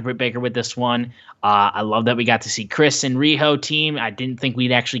Dr. Britt Baker with this one. I love that we got to see Chris and Riho team. I didn't think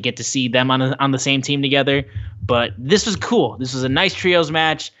we'd actually get to see them on the same team together, but this was cool. This was a nice trios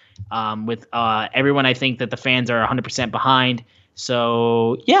match with everyone I think that the fans are 100% behind.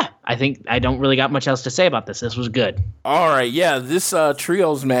 So yeah, I think I don't really got much else to say about this. This was good. All right, yeah, this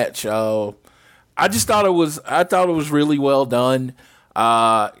trios match, I thought it was really well done.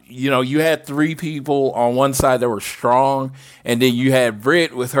 You had three people on one side that were strong, and then you had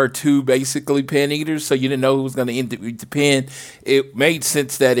Britt with her two basically pin eaters, so you didn't know who was going to end the pin. It made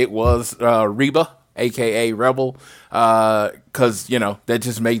sense that it was Reba, a.k.a. Rebel, because, that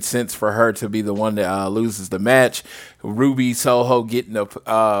just made sense for her to be the one that loses the match. Ruby Soho getting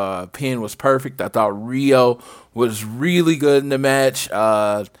the pin was perfect. I thought Rio was really good in the match.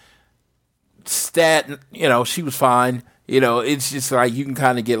 Stat, she was fine. It's just like you can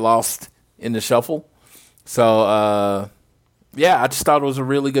kind of get lost in the shuffle. So, yeah, I just thought it was a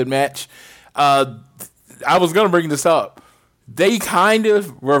really good match. I was going to bring this up. They kind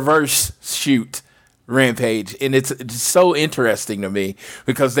of reverse shoot Rampage, and it's so interesting to me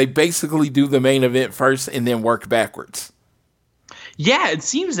because they basically do the main event first and then work backwards. Yeah, it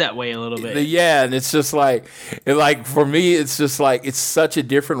seems that way a little bit. Yeah, and it's just like for me, it's just like it's such a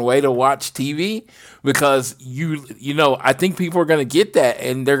different way to watch TV because I think people are going to get that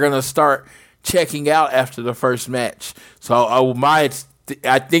and they're going to start checking out after the first match. So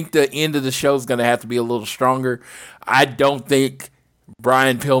I think the end of the show is going to have to be a little stronger. I don't think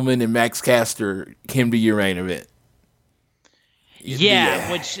Brian Pillman and Max Caster can be your main event.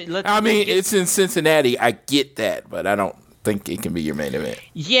 Yeah. It's in Cincinnati. I get that, but I don't think it can be your main event.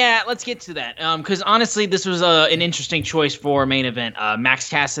 Yeah, let's get to that. Because honestly, this was an interesting choice for main event. Max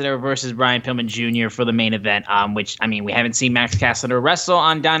Caster versus Brian Pillman Jr. for the main event. Which we haven't seen Max Caster wrestle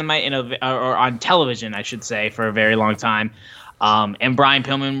on Dynamite or on television, I should say, for a very long time. And Brian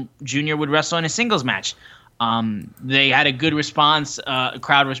Pillman Jr. would wrestle in a singles match. They had a good response,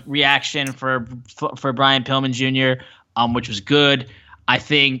 crowd reaction for Brian Pillman Jr., which was good. I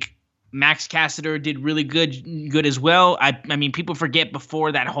think Max Caster did really good as well. I mean, people forget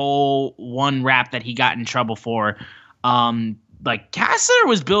before that whole one rap that he got in trouble for. Caster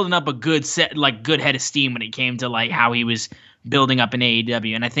was building up a good head of steam when it came to how he was building up in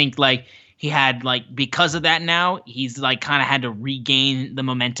AEW, and I think he had because of that now he's kind of had to regain the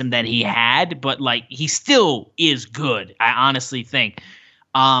momentum that he had, but he still is good. I honestly think.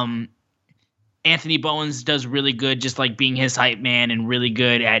 Anthony Bowens does really good, just being his hype man and really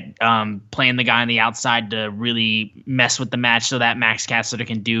good at playing the guy on the outside to really mess with the match so that Max Caster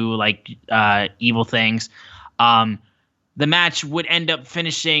can do evil things. The match would end up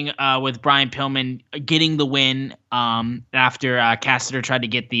finishing with Brian Pillman getting the win after Caster tried to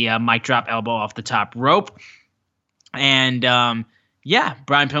get the mic drop elbow off the top rope. And Brian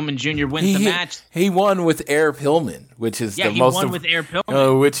Pillman Jr. wins the match. He won with Air Pillman, which is with Air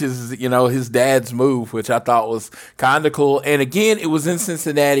Pillman, which is his dad's move, which I thought was kind of cool. And again, it was in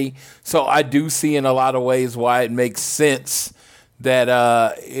Cincinnati, so I do see in a lot of ways why it makes sense that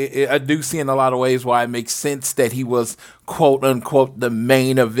he was quote unquote the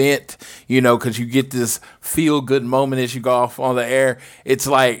main event. Because you get this feel good moment as you go off on the air. It's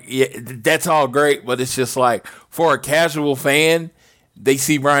that's all great, but it's just for a casual fan, they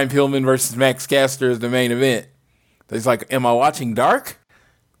see Brian Pillman versus Max Caster as the main event. It's am I watching Dark?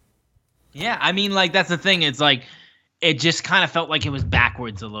 Yeah, I mean, that's the thing. It's it just kind of felt like it was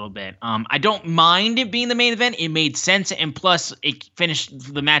backwards a little bit. I don't mind it being the main event. It made sense, and plus,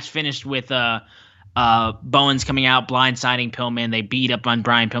 the match finished with Bowens coming out, blindsiding Pillman. They beat up on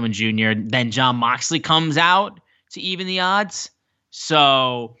Brian Pillman Jr. Then Jon Moxley comes out to even the odds.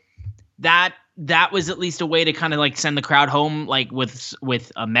 So that was at least a way to kind of send the crowd home with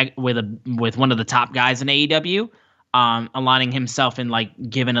one of the top guys in AEW. aligning himself and like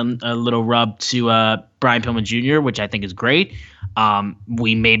giving a little rub to Brian Pillman Jr., which I think is great.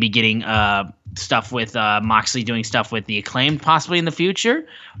 We may be getting stuff with Moxley doing stuff with the Acclaimed possibly in the future,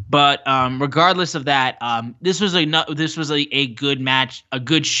 but regardless of that, this was a good match, a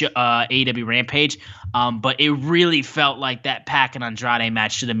good AEW Rampage, but it really felt like that Pac and Andrade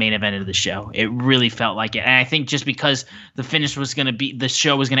match to the main event of the show. It really felt like it, and I think just because the finish was going to be, the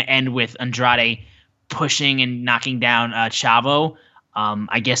show was going to end with Andrade pushing and knocking down Chavo.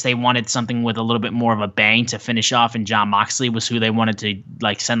 I guess they wanted something with a little bit more of a bang to finish off, and Jon Moxley was who they wanted to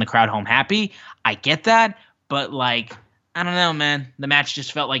like send the crowd home happy. I get that, but like, I don't know, man. The match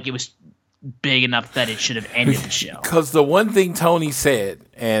just felt like it was big enough that it should have ended the show. Because the one thing Tony said,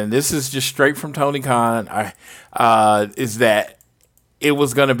 and this is just straight from Tony Khan, is that it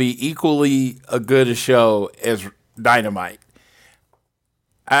was going to be equally a good a show as Dynamite.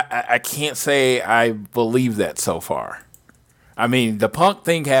 I can't say I believe that so far. I mean, the Punk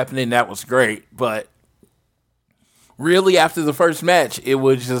thing happening, that was great, but really after the first match, it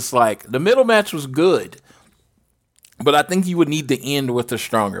was just like, the middle match was good, but I think you would need to end with a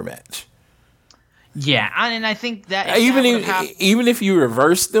stronger match. Yeah, and I think that even if you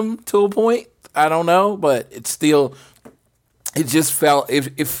reverse them to a point, I don't know, but it's still, it just felt,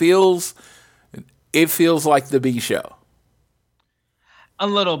 it feels like the B show. A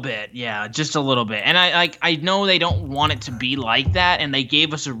little bit, yeah, just a little bit. And I know they don't want it to be like that, and they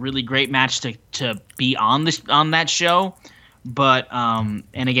gave us a really great match to be on that show. But and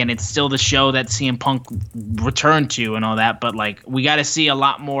again, it's still the show that CM Punk returned to and all that. But like, we got to see a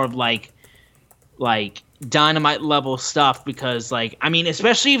lot more of like Dynamite level stuff, because like, I mean,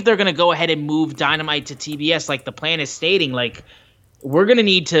 especially if they're gonna go ahead and move Dynamite to TBS, like the plan is stating, like, we're going to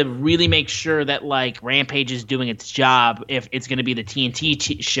need to really make sure that like Rampage is doing its job if it's going to be the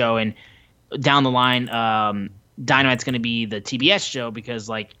TNT show, and down the line Dynamite's going to be the TBS show, because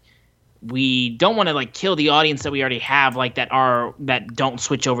like we don't want to like kill the audience that we already have, like that don't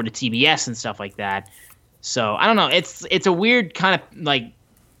switch over to TBS and stuff like that. So I don't know. It's a weird kind of like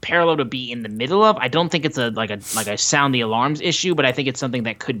parallel to be in the middle of. I don't think it's a sound the alarms issue, but I think it's something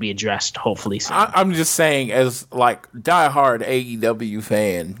that could be addressed hopefully soon. I'm just saying, as like diehard AEW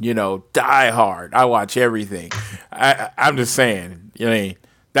fan, diehard, I watch everything. I'm just saying,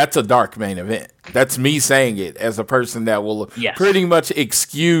 that's a dark main event. That's me saying it as a person that will pretty much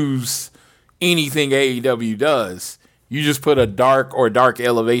excuse anything AEW does. You just put a dark or dark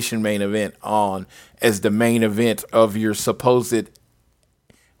elevation main event on as the main event of your supposed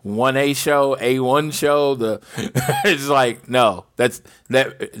 1A show, A1 show. It's like, no,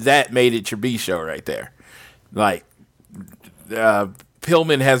 that made it your B show right there. Like,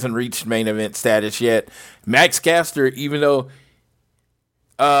 Pillman hasn't reached main event status yet. Max Caster, even though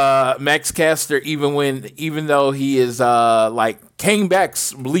he is came back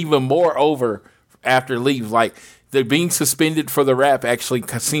leaving more over after leave, like the being suspended for the rap actually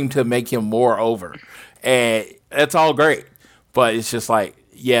seemed to make him more over, and that's all great, but it's just like,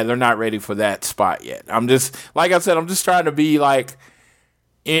 yeah, they're not ready for that spot yet. I'm just, like I said, I'm just trying to be like,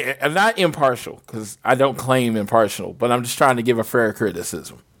 not impartial, because I don't claim impartial, but I'm just trying to give a fair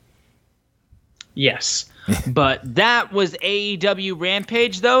criticism. Yes. But that was AEW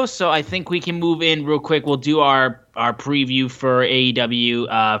Rampage, though, so I think we can move in real quick. We'll do our preview for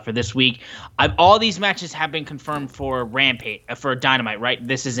AEW for this week. All these matches have been confirmed for Rampage, for Dynamite, right?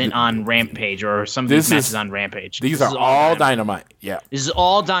 This isn't on Rampage, or some of these matches on Rampage. These are all Dynamite. Yeah. This is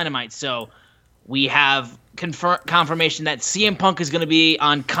all Dynamite, so we have confirmation that CM Punk is going to be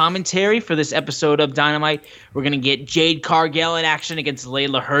on commentary for this episode of Dynamite. We're going to get Jade Cargill in action against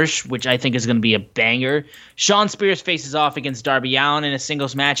Layla Hirsch, which I think is going to be a banger. Shawn Spears faces off against Darby Allin in a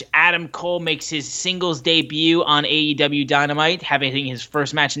singles match. Adam Cole makes his singles debut on AEW Dynamite, having his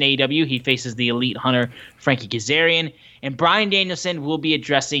first match in AEW. He faces the Elite Hunter, Frankie Kazarian. And Bryan Danielson will be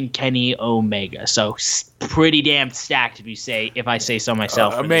addressing Kenny Omega. So pretty damn stacked, if I say so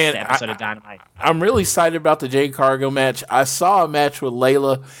myself, for this episode of Dynamite. I'm really excited about the Jade Cargill match. I saw a match with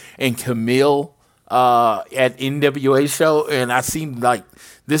Layla and Camille at NWA show, and I seemed like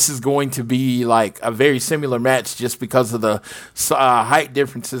this is going to be like a very similar match just because of the height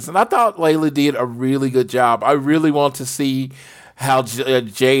differences. And I thought Layla did a really good job. I really want to see how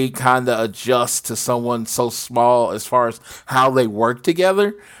Jade kind of adjusts to someone so small as far as how they work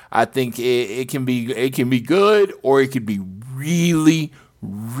together. I think it can be good, or it could be really,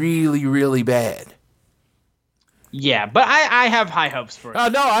 really, really bad. Yeah, but I have high hopes for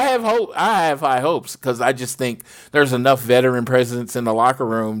it. No, I have hope. I have high hopes because I just think there's enough veteran presence in the locker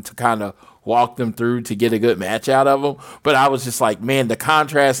room to kind of walk them through to get a good match out of them. But I was just like, man, the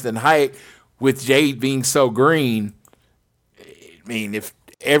contrast in height with Jade being so green mean, if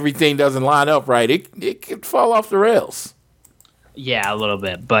everything doesn't line up right, it could fall off the rails. Yeah, a little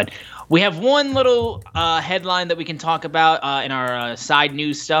bit. But we have one little headline that we can talk about in our side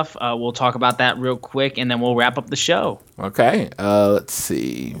news stuff. We'll talk about that real quick, and then we'll wrap up the show. Okay. Let's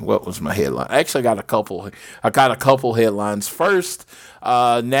see. What was my headline? I actually got a couple. I got a couple headlines. First,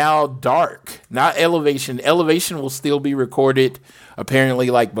 now Dark, not Elevation. Elevation will still be recorded apparently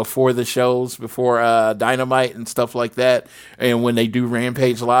like before the shows, before Dynamite and stuff like that. And when they do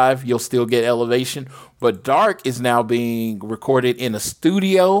Rampage Live, you'll still get Elevation. But Dark is now being recorded in a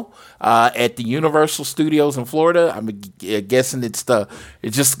studio at the Universal Studios in Florida. I'm guessing it's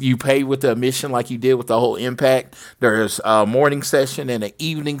just you pay with the admission like you did with the whole Impact. There's a morning session and an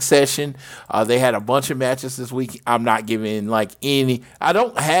evening session. They had a bunch of matches this week. I'm not giving like any. I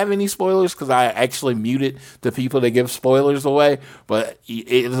don't have any spoilers because I actually muted the people that give spoilers away. But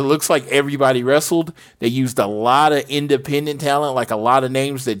it looks like everybody wrestled. They used a lot of independent talent, like a lot of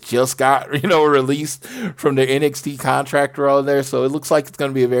names that just got released from the NXT contract role there. So it looks like it's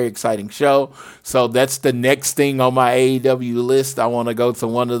going to be a very exciting show. So that's the next thing on my AEW list. I want to go to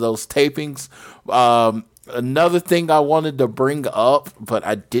one of those tapings. Another thing I wanted to bring up, but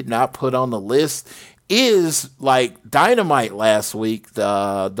I did not put on the list, is like Dynamite last week,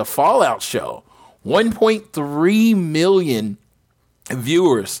 the Fallout show. 1.3 million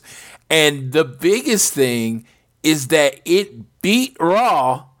viewers. And the biggest thing is that it beat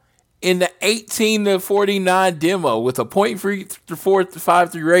Raw in the 18-49 demo with a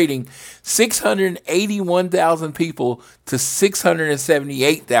 .453 rating, 681,000 people to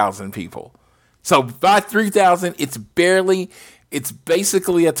 678,000 people. So by 3,000, it's basically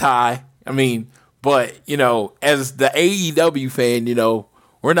a tie. I mean, but, as the AEW fan,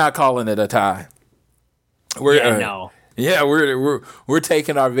 we're not calling it a tie. No. Yeah, we're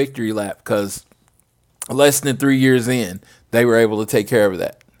taking our victory lap because less than 3 years in, they were able to take care of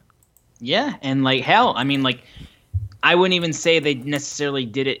that. Yeah, and I wouldn't even say they necessarily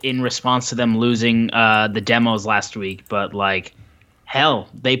did it in response to them losing the demos last week, but they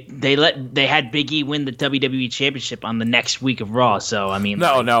had Big E win the WWE Championship on the next week of Raw. So I mean,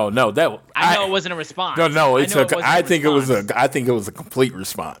 no. I know it wasn't a response. No, I think it was a complete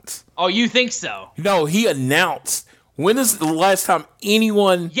response. Oh, you think so? No, he announced. When is the last time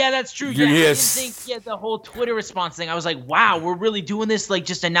anyone? Yeah, that's true. Yeah, yes. I didn't think the whole Twitter response thing. I was like, wow, we're really doing this,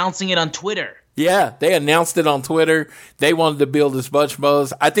 just announcing it on Twitter. Yeah, they announced it on Twitter. They wanted to build as much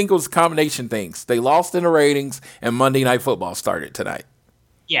buzz. I think it was a combination things. They lost in the ratings, and Monday Night Football started tonight.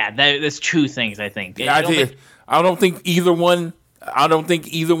 Yeah, that's two things. I think. I don't think either one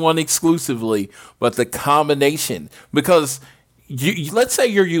exclusively, but the combination. Because let's say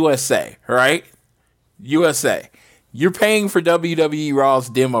you're USA, right? USA. You're paying for WWE Raw's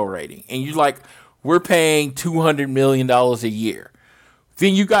demo rating, and you're like, we're paying $200 million a year.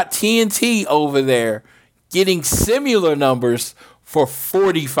 Then you got TNT over there getting similar numbers for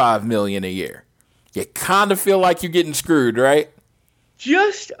 $45 million a year. You kind of feel like you're getting screwed, right?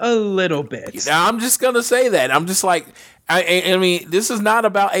 Just a little bit. I'm just going to say that. I'm just like, I mean, this is not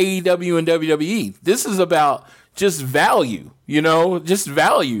about AEW and WWE. This is about just value, just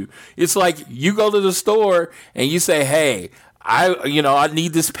value. It's like you go to the store and you say, hey, I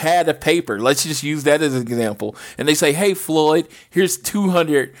need this pad of paper. Let's just use that as an example. And they say, hey, Floyd, here's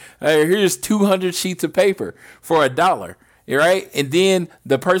 200 sheets of paper for $1. Right? And then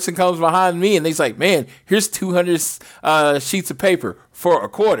the person comes behind me and they say, man, here's 200 sheets of paper for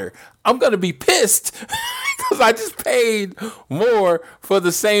 $0.25. I'm going to be pissed because I just paid more for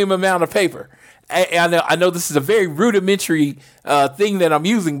the same amount of paper. I know this is a very rudimentary thing that I'm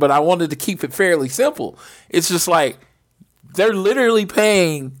using, but I wanted to keep it fairly simple. It's just like they're literally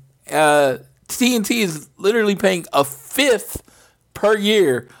paying, TNT is literally paying a fifth per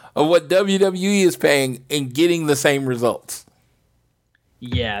year of what WWE is paying and getting the same results.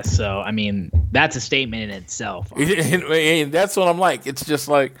 Yeah, so, I mean, that's a statement in itself. And that's what I'm like. It's just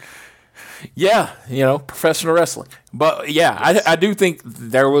like, yeah, professional wrestling. But, yeah, I do think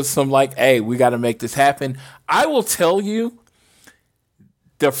there was some hey, we got to make this happen. I will tell you,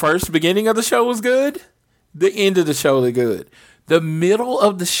 the first beginning of the show was good. The end of the show was good. The middle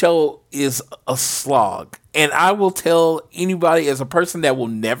of the show is a slog. And I will tell anybody, as a person that will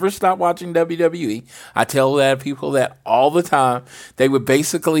never stop watching WWE, I tell that people that all the time. They would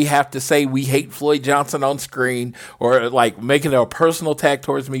basically have to say, we hate Floyd Johnson on screen, or making it a personal attack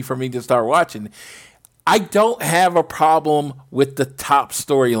towards me for me to start watching. I don't have a problem with the top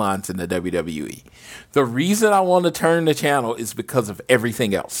storylines in the WWE. The reason I want to turn the channel is because of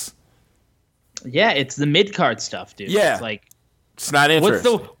everything else. Yeah, it's the mid-card stuff, dude. Yeah. It's it's not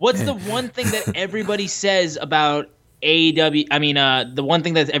interesting. What's the one thing that everybody says about AEW, the one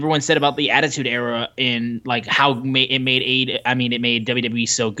thing that everyone said about the Attitude Era in like how it made WWE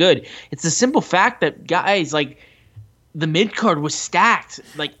so good. It's the simple fact that guys like the mid card was stacked.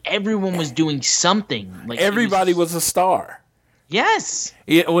 Like everyone was doing something. Like everybody was a star. Yes.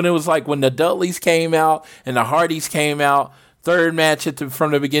 When it was like when the Dudleys came out and the Hardys came out, third match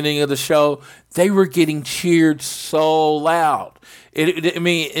from the beginning of the show, they were getting cheered so loud.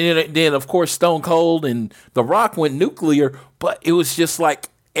 Then of course Stone Cold and The Rock went nuclear, but it was just like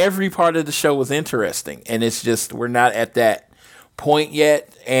every part of the show was interesting, and it's just we're not at that point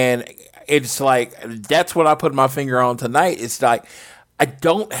yet, and it's like that's what I put my finger on tonight. It's like I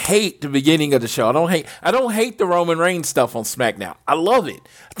don't hate the beginning of the show. I don't hate the Roman Reigns stuff on SmackDown. I love it.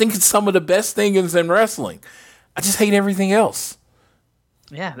 I think it's some of the best things in wrestling. I just hate everything else.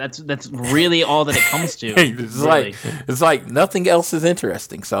 Yeah, that's really all that it comes to. It's like nothing else is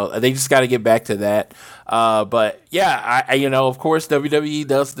interesting. So they just got to get back to that. But yeah, I of course WWE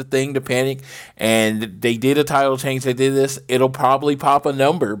does the thing to panic, and they did a title change. They did this. It'll probably pop a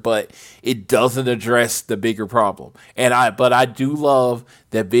number, but it doesn't address the bigger problem. But I do love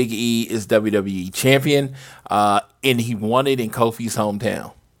that Big E is WWE champion, and he won it in Kofi's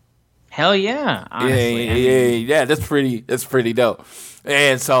hometown. Hell yeah! Honestly, yeah. That's pretty dope.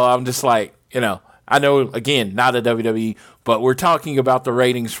 And so I'm just like, I know again, not a WWE, but we're talking about the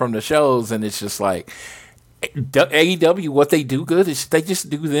ratings from the shows, and it's just like AEW. What they do good is they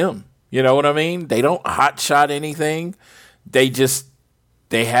just do them. You know what I mean? They don't hotshot anything. They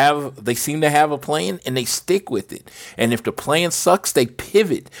seem to have a plan and they stick with it. And if the plan sucks, they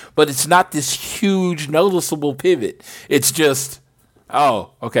pivot. But it's not this huge noticeable pivot. It's just,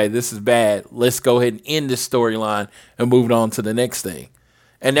 oh, okay, this is bad. Let's go ahead and end this storyline and move on to the next thing.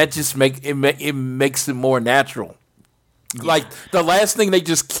 And that just makes it more natural. Yeah. Like, the last thing they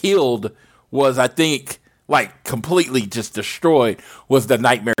just killed was, I think, like, completely just destroyed was the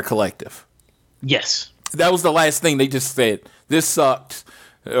Nightmare Collective. Yes. That was the last thing they just said. This sucked.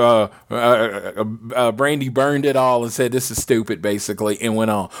 Brandy burned it all and said, this is stupid, basically, and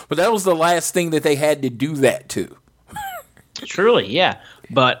went on. But that was the last thing that they had to do that to. Truly, yeah.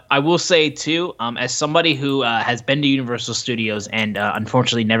 But I will say, too, as somebody who has been to Universal Studios and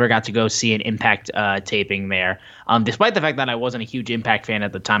unfortunately never got to go see an Impact taping there, despite the fact that I wasn't a huge Impact fan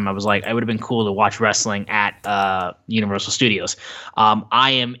at the time, I was like, it would have been cool to watch wrestling at Universal Studios.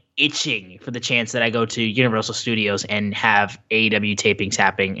 I am itching for the chance that I go to Universal Studios and have AEW tapings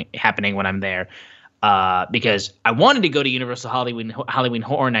happening when I'm there. Because I wanted to go to Universal Halloween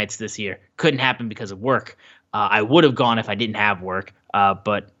Horror Nights this year. Couldn't happen because of work. I would have gone if I didn't have work,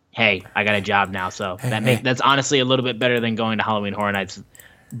 but hey, I got a job now, so that's honestly a little bit better than going to Halloween Horror Nights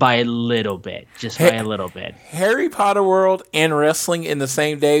by a little bit, by a little bit. Harry Potter World and wrestling in the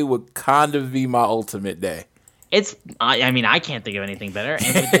same day would kind of be my ultimate day. I can't think of anything better,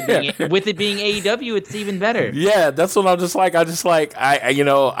 and with it being AEW, it's even better. Yeah, that's what I'm just like.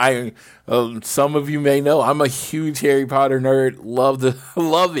 Some of you may know I'm a huge Harry Potter nerd. Love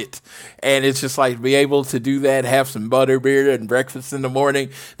it, and it's just like be able to do that, have some butterbeer and breakfast in the morning.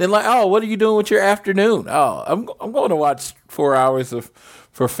 Then like, oh, what are you doing with your afternoon? Oh, I'm going to watch 4 hours of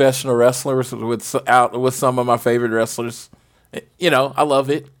professional wrestlers with some of my favorite wrestlers. I love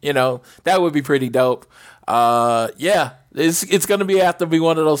it. That would be pretty dope. Yeah, it's going to have to be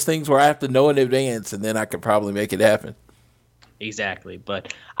one of those things where I have to know in advance, and then I could probably make it happen. Exactly.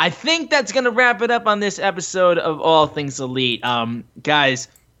 But I think that's going to wrap it up on this episode of All Things Elite. Guys,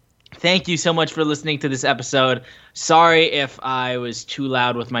 thank you so much for listening to this episode. Sorry if I was too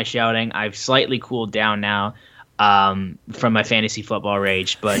loud with my shouting. I've slightly cooled down now from my fantasy football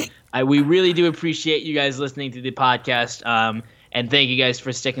rage, but we really do appreciate you guys listening to the podcast. And thank you guys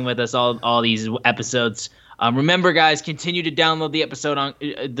for sticking with us all these episodes. Remember, guys, continue to download the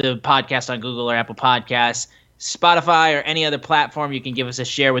podcast on Google or Apple Podcasts, Spotify, or any other platform. You can give us a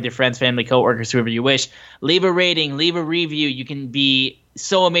share with your friends, family, coworkers, whoever you wish. Leave a rating, leave a review. You can be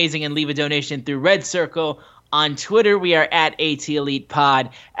so amazing and leave a donation through Red Circle. On Twitter, we are at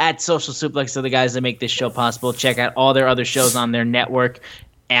ATElitePod. At Social Suplex are the guys that make this show possible. Check out all their other shows on their network.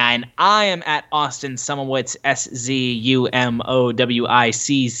 And I am at Austin Szumowicz,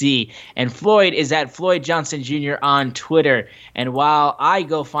 SZUMOWICZ. And Floyd is at Floyd Johnson Jr. on Twitter. And while I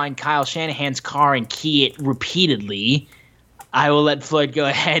go find Kyle Shanahan's car and key it repeatedly, I will let Floyd go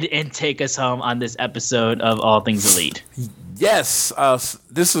ahead and take us home on this episode of All Things Elite. Yes,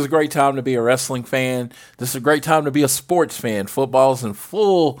 this is a great time to be a wrestling fan. This is a great time to be a sports fan. Football's in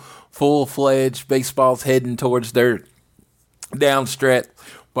full-fledged. Baseball's heading towards their downstretch.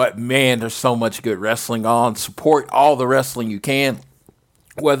 But, man, there's so much good wrestling on. Support all the wrestling you can.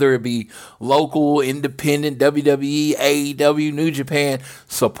 whether it be local, independent, WWE, AEW, New Japan,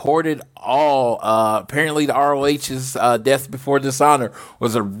 supported all. Apparently, the ROH's Death Before Dishonor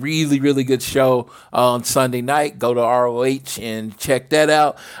was a really, really good show on Sunday night. Go to ROH and check that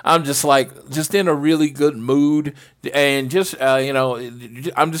out. I'm just in a really good mood. And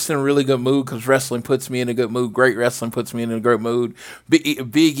I'm just in a really good mood because wrestling puts me in a good mood. Great wrestling puts me in a great mood. Big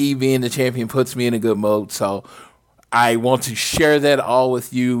E being the champion puts me in a good mood. So I want to share that all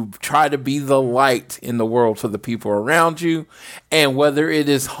with you. Try to be the light in the world for the people around you. And whether it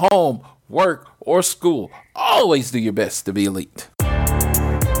is home, work, or school, always do your best to be elite.